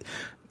little bit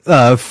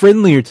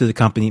friendlier to the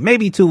company.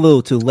 Maybe too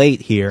little too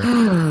late here.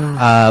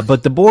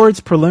 But the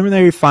board's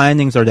preliminary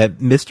findings are that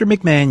Mr.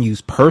 McMahon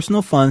used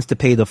personal funds to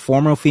pay the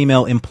former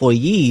female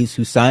employees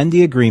who signed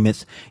the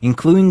agreements,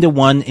 including the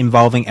one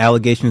involving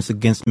allegations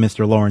against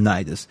Mr.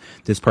 Laurinaitis,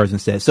 this person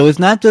said. So it's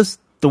not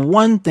just the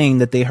one thing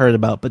that they heard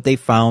about, but they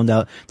found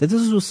out that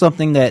this was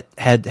something that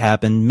had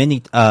happened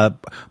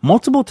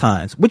multiple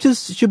times, which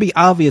should be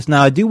obvious.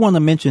 Now, I do want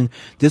to mention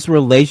this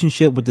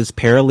relationship with this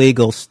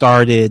paralegal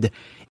started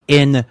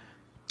in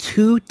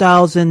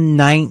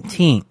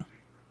 2019.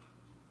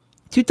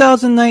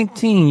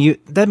 2019,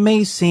 that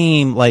may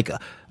seem like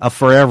a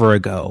forever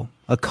ago,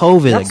 a COVID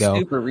ago. That's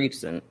super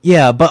recent.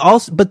 Yeah,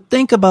 but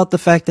think about the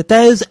fact that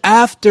is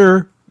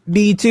after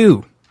Me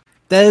Too.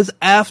 That is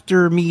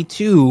after Me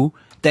Too.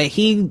 That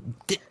he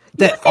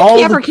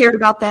ever cared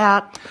about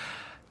that.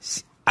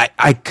 I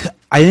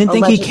didn't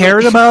think he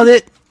cared about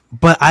it,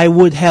 but I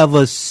would have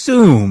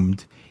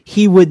assumed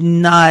he would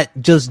not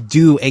just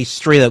do a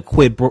straight up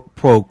quid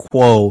pro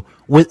quo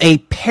with a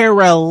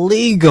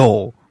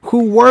paralegal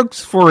who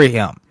works for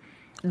him.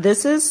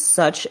 This is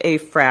such a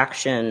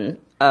fraction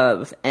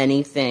of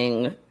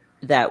anything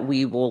that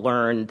we will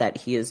learn that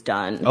he has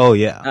done. Oh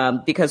yeah.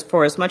 Because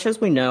for as much as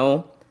we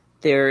know,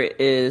 There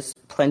is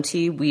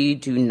plenty we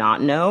do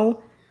not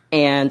know,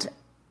 and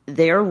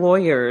their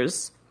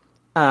lawyers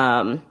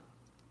have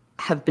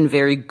been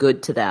very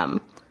good to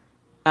them.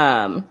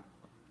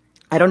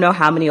 I don't know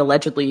how many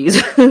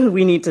allegedlys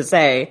we need to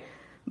say,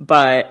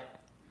 but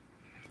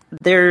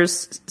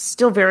there's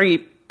still very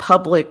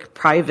public,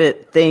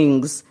 private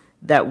things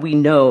that we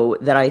know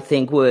that I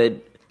think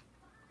would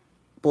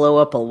blow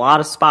up a lot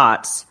of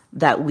spots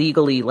that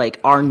legally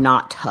are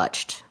not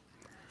touched.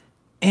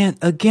 And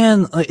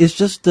again, it's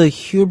just the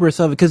hubris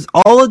of it, because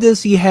all of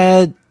this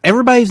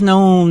everybody's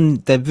known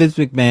that Vince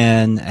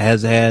McMahon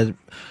has had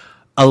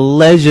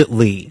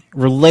allegedly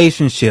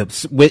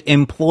relationships with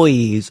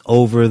employees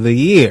over the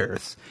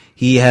years.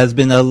 He has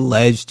been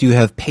alleged to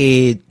have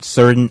paid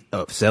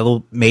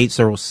made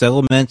several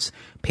settlements,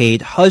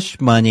 paid hush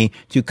money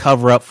to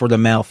cover up for the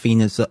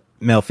malfeasance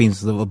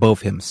of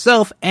both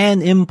himself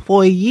and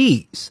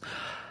employees.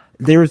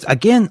 There's,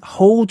 again,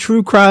 whole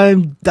true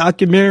crime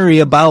documentary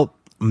about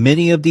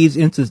many of these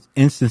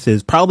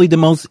instances. Probably the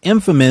most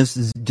infamous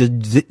is the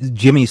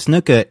Jimmy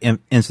Snuka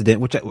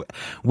incident,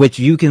 which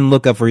you can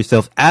look up for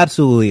yourself.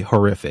 Absolutely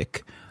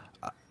horrific.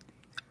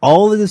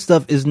 All of this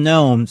stuff is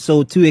known,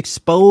 so to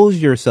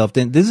expose yourself,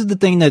 then this is the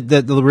thing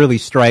that really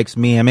strikes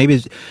me, and maybe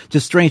it's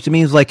just strange to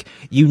me, is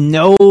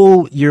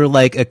you're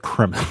like a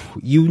criminal.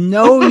 You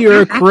know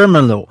you're a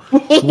criminal.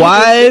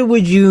 Why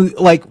would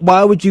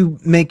you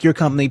make your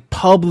company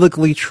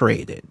publicly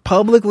traded?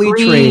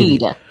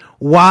 Greed.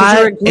 Why?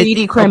 You're a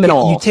greedy criminal.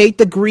 Okay, you take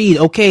the greed,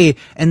 okay,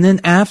 and then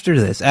after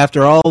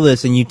all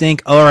this, and you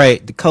think, all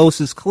right, the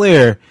coast is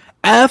clear.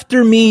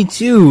 After Me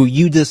Too,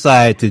 you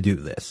decide to do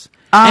this.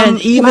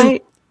 And even...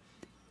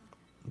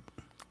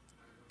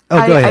 go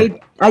ahead.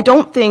 I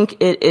don't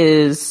think it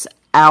is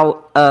I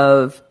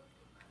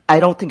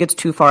don't think it's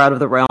too far out of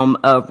the realm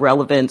of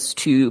relevance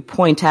to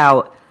point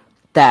out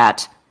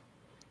that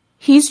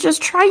he's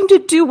just trying to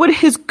do what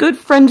his good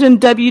friend and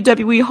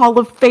WWE Hall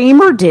of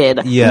Famer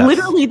did. Yes.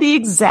 Literally the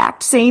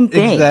exact same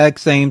thing.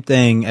 Exact same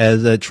thing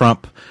as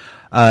Trump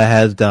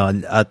has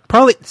done.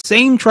 Probably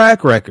same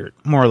track record,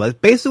 more or less.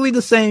 Basically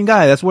the same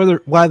guy. That's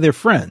why they're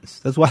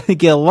friends. That's why they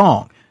get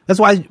along. That's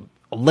why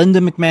Linda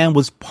McMahon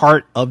was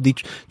part of the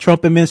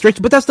Trump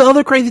administration. But that's the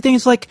other crazy thing.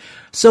 It's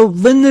so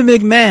Linda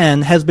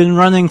McMahon has been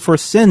running for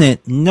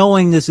Senate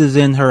knowing this is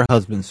in her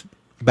husband's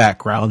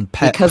background.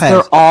 Because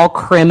they're all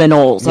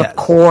criminals, yes. Of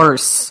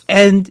course.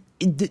 And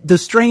the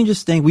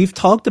strangest thing, we've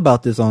talked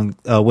about this on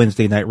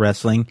Wednesday Night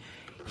Wrestling,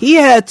 he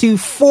had to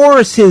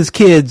force his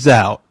kids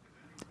out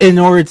in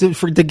order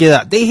to get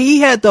out. He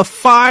had to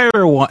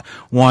fire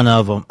one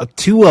of them,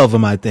 two of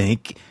them, I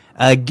think.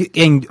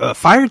 And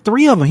fired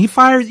three of them. He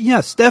fired,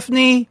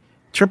 Stephanie,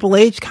 Triple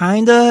H,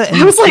 kinda. And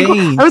I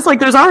was like,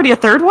 there's already a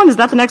third one. Is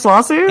that the next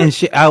lawsuit?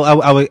 And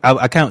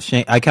I count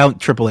Shane. I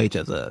count Triple H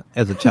as a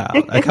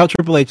child. I count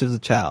Triple H as a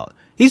child.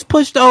 He's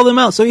pushed all them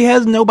out, so he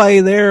has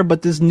nobody there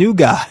but this new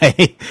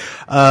guy.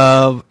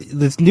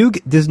 This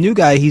new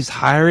guy he's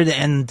hired,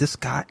 and this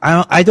guy,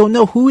 I don't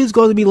know who is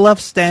going to be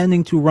left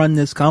standing to run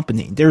this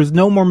company. There's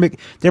no more.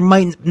 There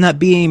might not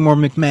be any more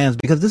McMahons,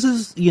 because this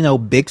is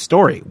big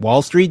story.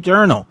 Wall Street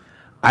Journal.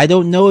 I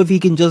don't know if he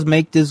can just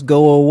make this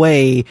go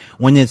away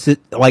when it's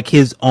like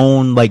his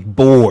own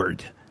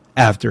board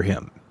after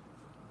him.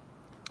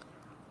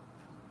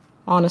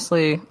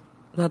 Honestly,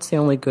 that's the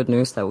only good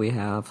news that we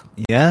have.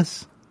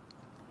 Yes,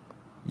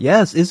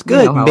 it's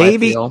good.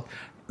 Maybe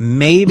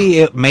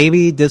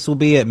this will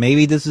be it.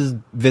 Maybe this is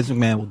Vince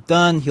McMahon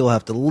done. He'll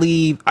have to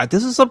leave.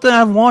 This is something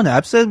I've wanted.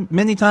 I've said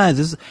many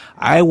times.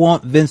 I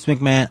want Vince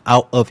McMahon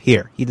out of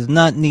here. He does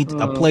not need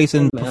a place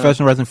in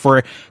professional wrestling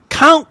for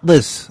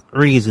countless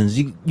reasons.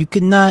 You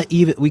could not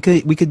even. We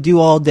could do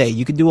all day.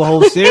 You could do a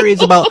whole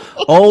series about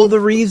all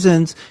the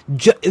reasons.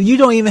 You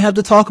don't even have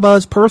to talk about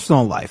his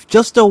personal life.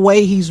 Just the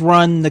way he's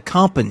run the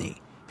company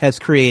has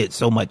created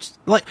so much.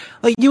 Like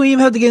you don't even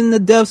have to get into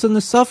the depths and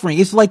the suffering.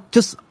 It's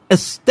just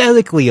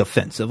aesthetically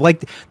offensive.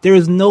 There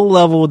is no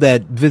level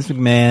that Vince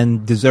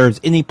McMahon deserves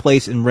any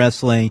place in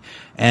wrestling.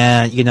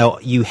 And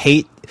you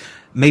hate,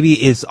 maybe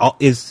it's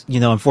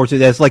unfortunate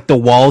that's the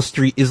Wall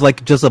Street is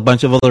just a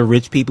bunch of other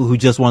rich people who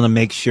just want to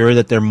make sure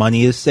that their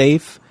money is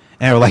safe,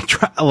 and are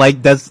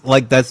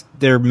that's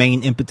their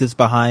main impetus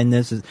behind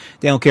this. Is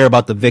they don't care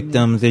about the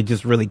victims, they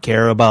just really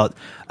care about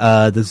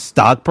the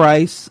stock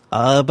price.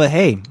 But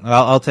hey,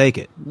 I'll take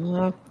it.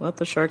 Let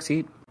the sharks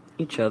eat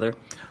each other.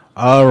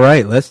 All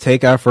right, let's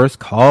take our first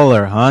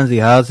caller. Hansi,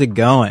 how's it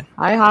going?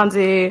 Hi,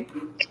 Hansi.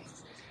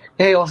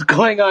 Hey, what's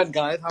going on,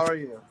 guys? How are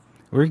you?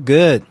 We're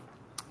good.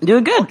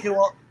 Doing good. Okay,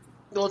 well,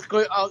 what's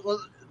going?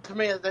 To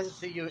me, it's nice to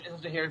see you. It's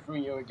nice to hear from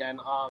you again.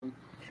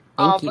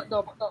 Thank you. But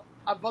no,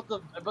 about the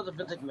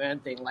Vince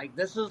McMahon thing.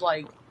 This is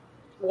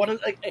what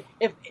is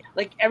if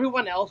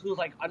everyone else who's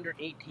under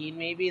 18,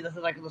 maybe this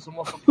is the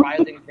most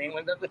surprising thing.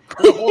 There's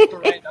a whole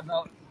thread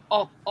about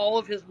all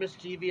of his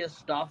mischievous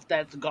stuff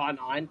that's gone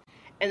on.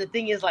 And the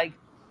thing is,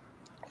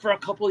 for a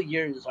couple of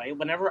years, right,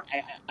 whenever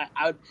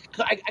I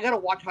gotta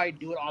watch how I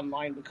do it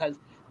online, because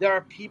there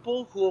are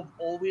people who have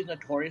always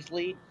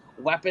notoriously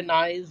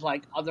weaponize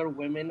like other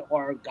women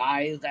or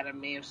guys that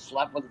may have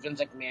slept with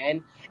Vince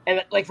McMahon,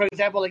 and like for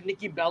example, like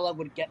Nikki Bella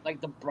would get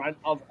like the brunt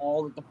of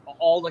all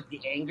like the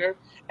anger.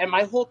 And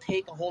my whole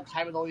take the whole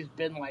time has always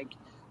been like,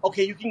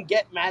 okay, you can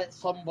get mad at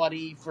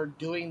somebody for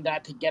doing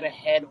that to get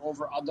ahead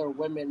over other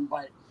women,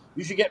 but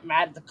you should get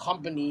mad at the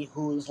company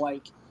who's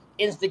like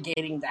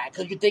instigating that,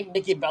 because you think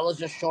Nikki Bella's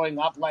just showing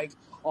up like,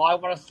 oh, I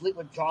want to sleep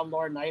with John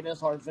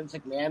Laurinaitis or Vince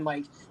McMahon,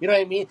 like, you know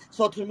what I mean?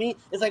 So to me,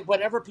 it's like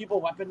whenever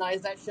people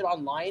weaponize that shit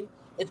online,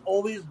 it's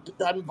always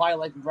done by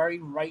like very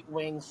right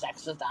wing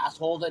sexist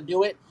assholes that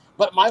do it.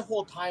 But my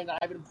whole time that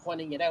I've been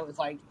pointing it out is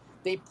like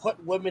they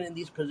put women in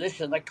these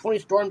positions. Like Tony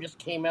Storm just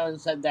came out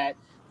and said that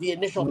the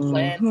initial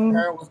plan for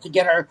her was to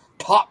get her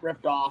top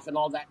ripped off and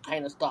all that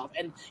kind of stuff.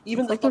 And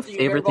even It's the like their stuff that you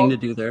hear favorite thing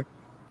about, to do there.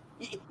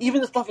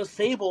 even the stuff with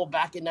Sable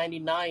back in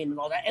 '99 and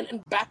all that,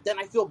 and back then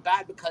I feel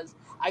bad because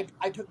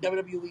I took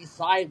WWE's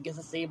side against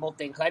the Sable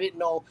thing because I didn't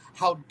know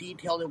how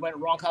detailed it went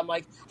wrong. I'm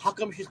like, how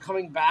come she's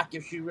coming back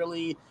if she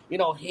really,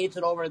 hates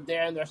it over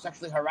there and they're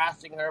sexually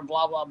harassing her,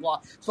 blah blah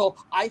blah. So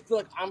I feel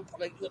like I'm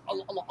like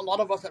a lot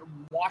of us that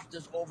watched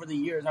this over the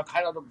years are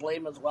kind of to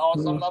blame as well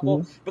on some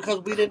level because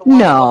we didn't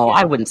want to look No,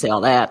 at. I wouldn't say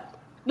all that.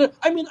 No,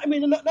 I mean,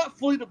 not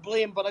fully to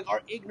blame, but like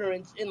our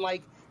ignorance in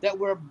like that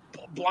we're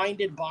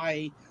blinded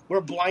by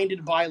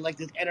like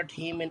this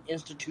entertainment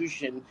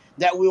institution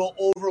that we will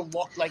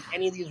overlook like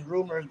any of these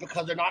rumors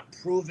because they're not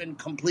proven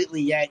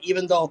completely yet.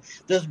 Even though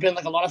there's been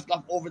like a lot of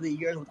stuff over the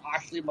years with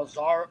Ashley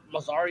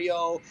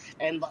Mazzario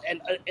and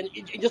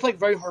just like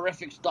very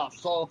horrific stuff.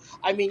 So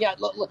I mean, yeah,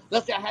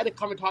 let's say I had to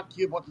come and talk to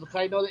you about this because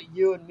I know that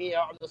you and me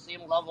are on the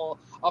same level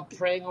of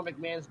praying on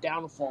McMahon's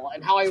downfall,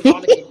 and how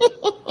ironic it is.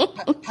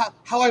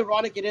 How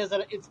ironic it is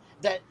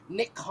that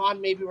Nick Khan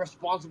may be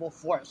responsible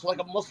for it. So like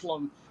a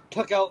Muslim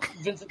took out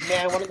Vince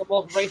McMahon, one of the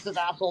most racist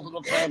assholes on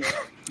the planet.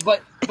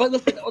 But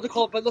listen,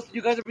 but listen,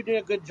 you guys have been doing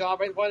a good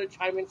job. I wanted to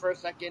chime in for a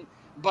second,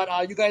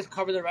 but you guys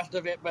cover the rest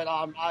of it. But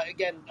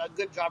again, a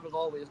good job as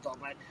always, though.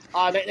 But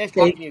nice talking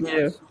Thank to you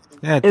you. guys.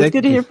 Yeah, It's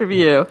good to hear from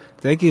you.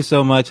 Thank you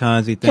so much,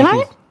 Hansi. Can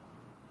Thank you.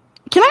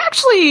 Can I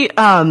actually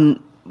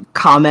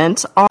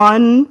comment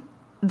on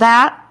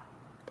that?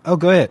 Oh,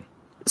 go ahead.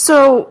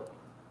 So,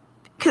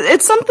 'cause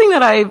it's something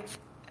that I've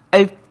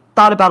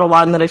thought about a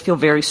lot and that I feel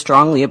very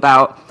strongly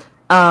about.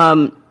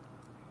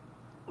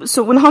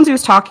 So when Hansi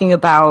was talking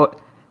about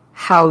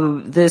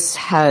how this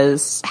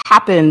has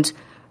happened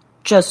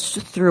just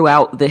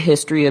throughout the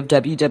history of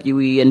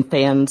WWE and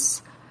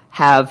fans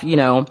have,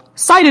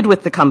 sided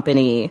with the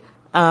company,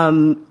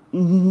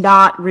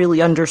 not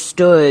really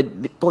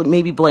understood,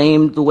 maybe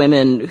blamed the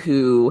women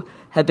who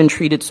have been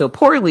treated so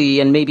poorly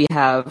and maybe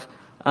have,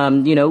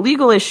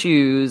 legal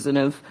issues and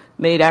have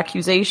made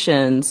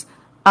accusations.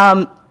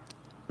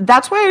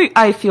 That's why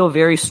I feel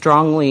very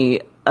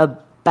strongly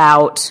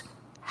about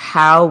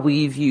how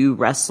we view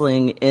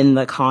wrestling in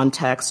the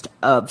context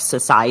of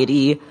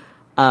society,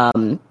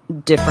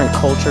 different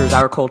cultures,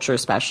 our culture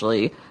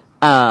especially,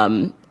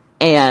 and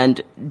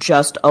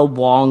just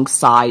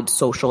alongside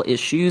social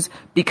issues,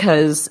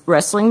 because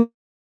wrestling,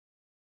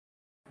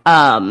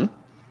 and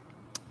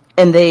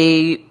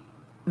they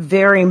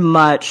very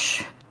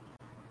much,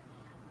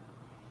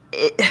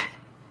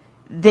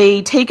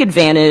 they take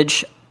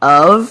advantage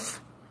of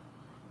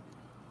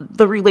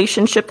the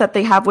relationship that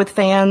they have with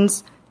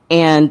fans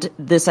and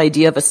this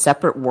idea of a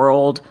separate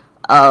world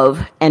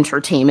of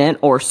entertainment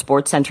or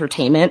sports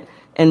entertainment.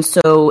 And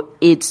so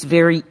it's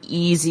very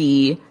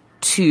easy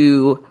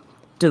to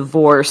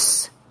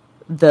divorce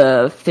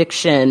the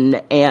fiction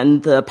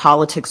and the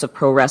politics of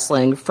pro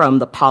wrestling from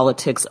the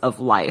politics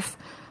of life.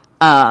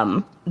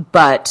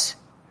 But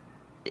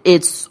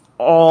it's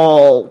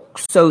all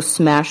so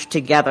smashed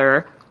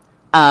together.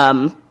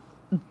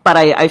 But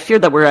I fear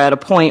that we're at a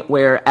point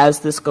where, as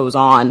this goes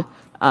on,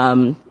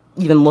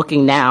 even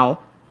looking now,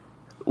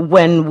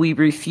 when we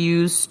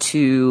refuse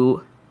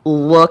to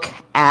look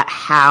at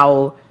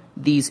how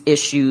these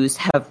issues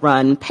have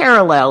run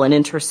parallel and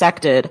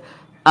intersected,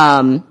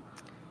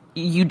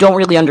 you don't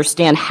really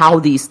understand how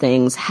these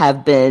things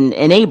have been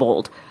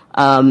enabled,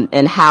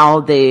 and how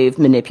they've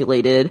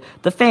manipulated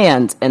the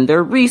fans and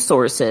their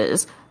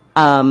resources,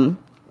 the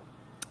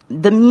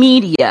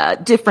media,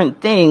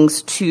 different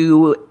things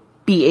to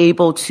be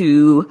able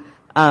to,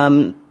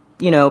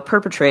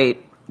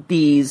 perpetrate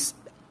these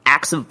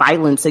acts of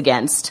violence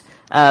against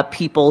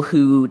people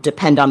who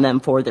depend on them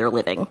for their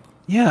living.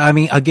 Yeah, I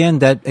mean, again,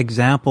 that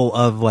example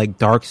of like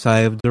Dark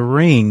Side of the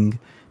Ring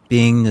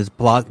being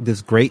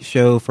this great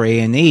show for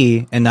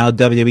A&E, and now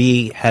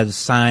WWE has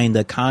signed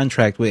a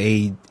contract with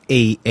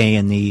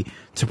A&E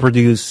to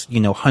produce,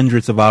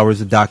 hundreds of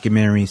hours of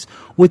documentaries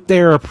with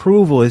their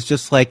approval. It's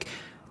just like,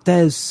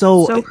 that is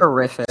so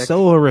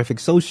horrific,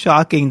 so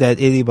shocking that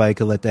anybody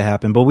could let that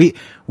happen. But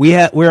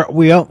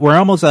we're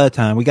almost out of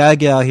time. We gotta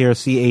get out here and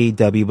see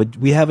AEW. But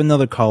we have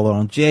another caller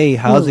on. Jay,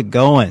 how's it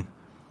going?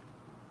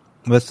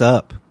 What's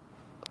up?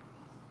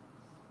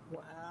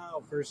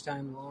 Wow, first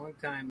time, long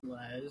time,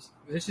 Les.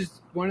 This is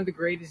one of the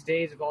greatest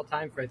days of all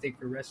time for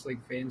wrestling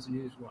fans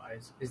news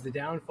wise. Is the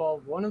downfall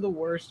of one of the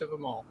worst of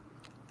them all.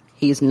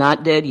 He's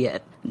not dead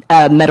yet,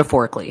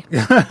 metaphorically.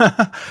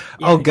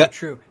 Oh, God.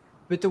 True.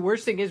 But the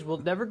worst thing is,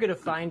 we're never going to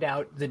find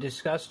out the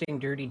disgusting,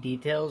 dirty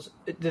details.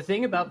 The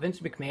thing about Vince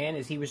McMahon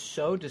is he was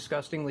so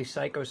disgustingly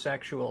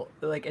psychosexual.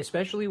 Like,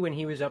 especially when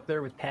he was up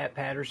there with Pat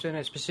Patterson.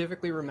 I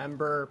specifically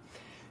remember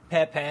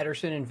Pat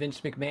Patterson and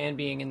Vince McMahon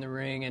being in the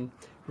ring, and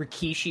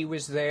Rikishi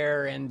was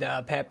there, and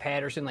Pat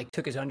Patterson like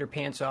took his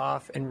underpants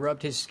off and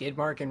rubbed his skid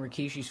mark in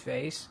Rikishi's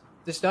face.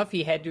 The stuff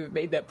he had to have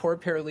made that poor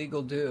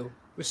paralegal do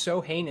was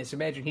so heinous.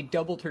 Imagine he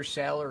doubled her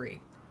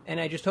salary. And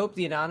I just hope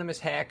the anonymous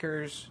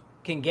hackers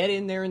can get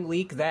in there and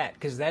leak that,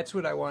 because that's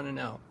what I want to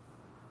know.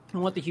 I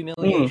want the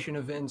humiliation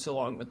of Vince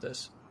along with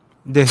this.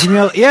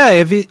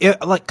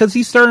 Because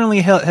he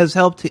certainly has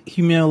helped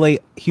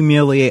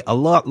humiliate a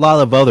lot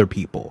of other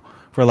people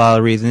for a lot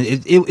of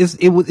reasons.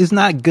 It's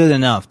not good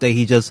enough that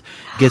he just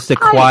gets to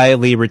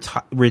quietly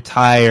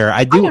retire.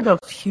 I don't know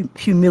if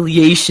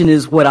humiliation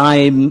is what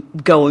I'm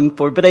going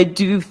for, but I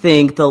do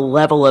think the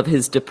level of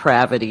his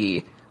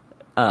depravity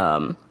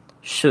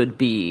should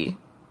be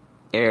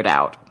aired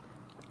out.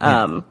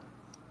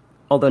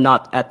 Although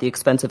not at the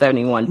expense of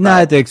anyone.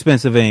 Not at the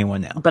expense of anyone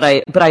now. But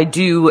I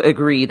do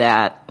agree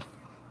that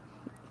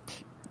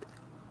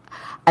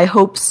I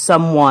hope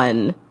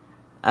someone,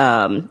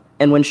 and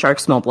when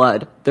sharks smell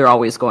blood, they're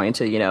always going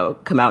to,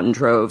 come out in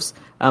droves,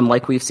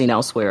 like we've seen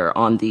elsewhere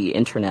on the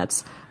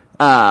internets.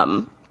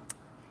 I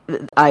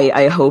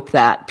hope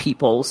that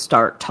people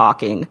start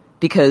talking,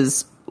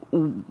 because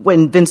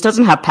when Vince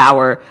doesn't have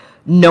power,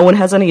 no one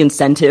has any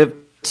incentive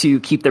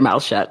to keep their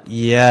mouth shut.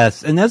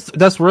 Yes, and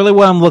that's really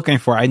what I'm looking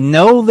for. I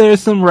know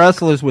there's some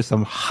wrestlers with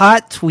some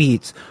hot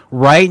tweets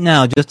right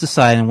now just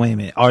deciding, wait a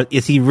minute,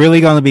 is he really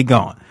going to be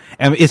gone?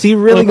 And is he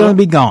really going to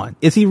be gone?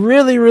 Is he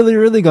really, really,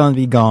 really going to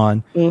be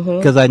gone?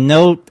 Because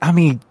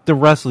the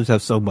wrestlers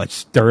have so much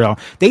stir on.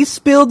 They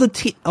spilled the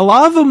tea. A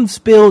lot of them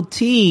spilled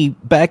tea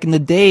back in the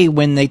day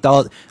when they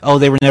thought,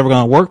 they were never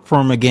going to work for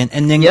him again,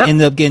 and then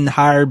ended up getting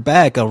hired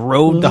back. A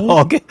Road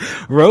Dogg.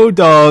 Road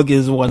Dogg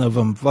is one of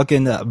them.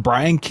 Fucking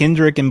Brian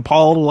Kendrick and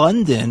Paul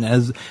London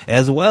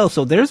as well.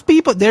 So there's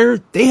people there.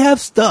 They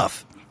have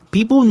stuff.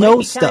 People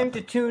know stuff. Time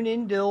to tune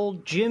into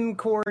old Jim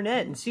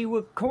Cornette and see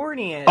what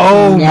Corny has.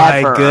 Oh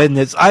my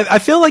goodness! I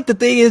feel like the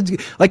thing is,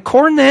 like,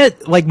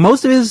 Cornette, like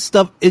most of his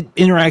stuff,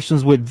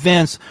 interactions with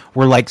Vince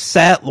were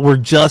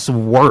just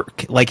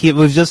work. Like, it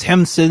was just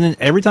him sitting.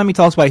 Every time he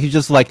talks about it, he's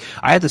just like,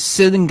 I had to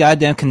sit in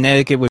goddamn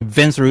Connecticut with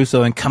Vince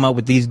Russo and come up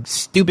with these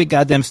stupid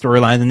goddamn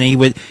storylines, and then he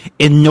would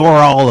ignore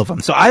all of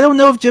them. So I don't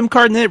know if Jim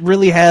Cornette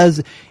really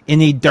has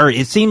any dirt.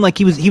 It seemed like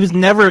he was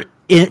never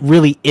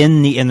really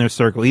in the inner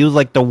circle. He was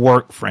like the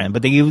work friend,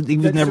 but he was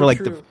never so like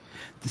true.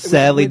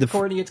 Sadly, with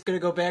Corny, it's going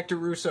to go back to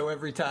Russo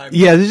every time.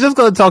 Yeah, he's just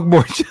going to talk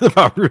more shit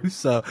about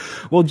Russo.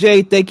 Well,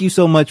 Jay, thank you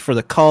so much for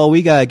the call.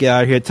 We got to get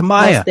out of here.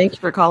 Tamaya. Yes, thank you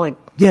for calling.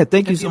 Yeah,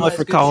 thank you so much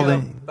for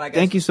calling. Bye,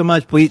 thank you so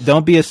much. Please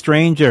don't be a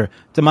stranger.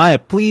 Tamaya,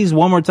 please,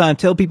 one more time,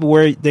 tell people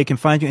where they can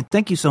find you. And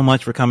thank you so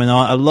much for coming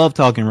on. I love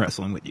talking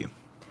wrestling with you.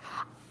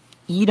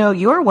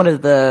 You're one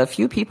of the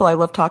few people I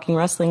love talking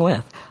wrestling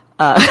with.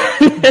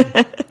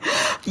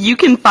 You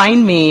can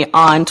find me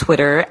on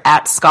Twitter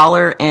at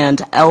Scholar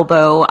and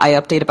Elbow. I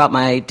update about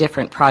my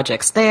different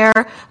projects there.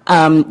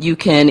 You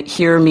can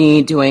hear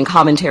me doing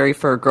commentary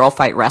for Girl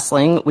Fight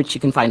Wrestling, which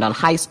you can find on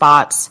High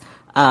Spots.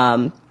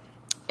 And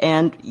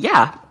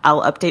yeah,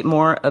 I'll update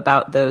more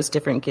about those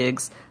different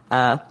gigs.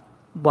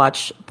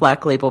 Watch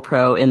Black Label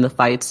Pro in the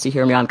fights to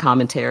hear me on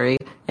commentary.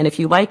 And if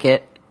you like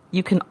it,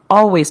 you can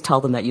always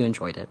tell them that you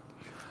enjoyed it.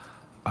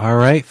 All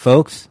right,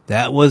 folks,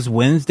 that was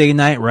Wednesday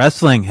Night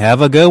Wrestling. Have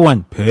a good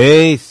one.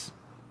 Peace.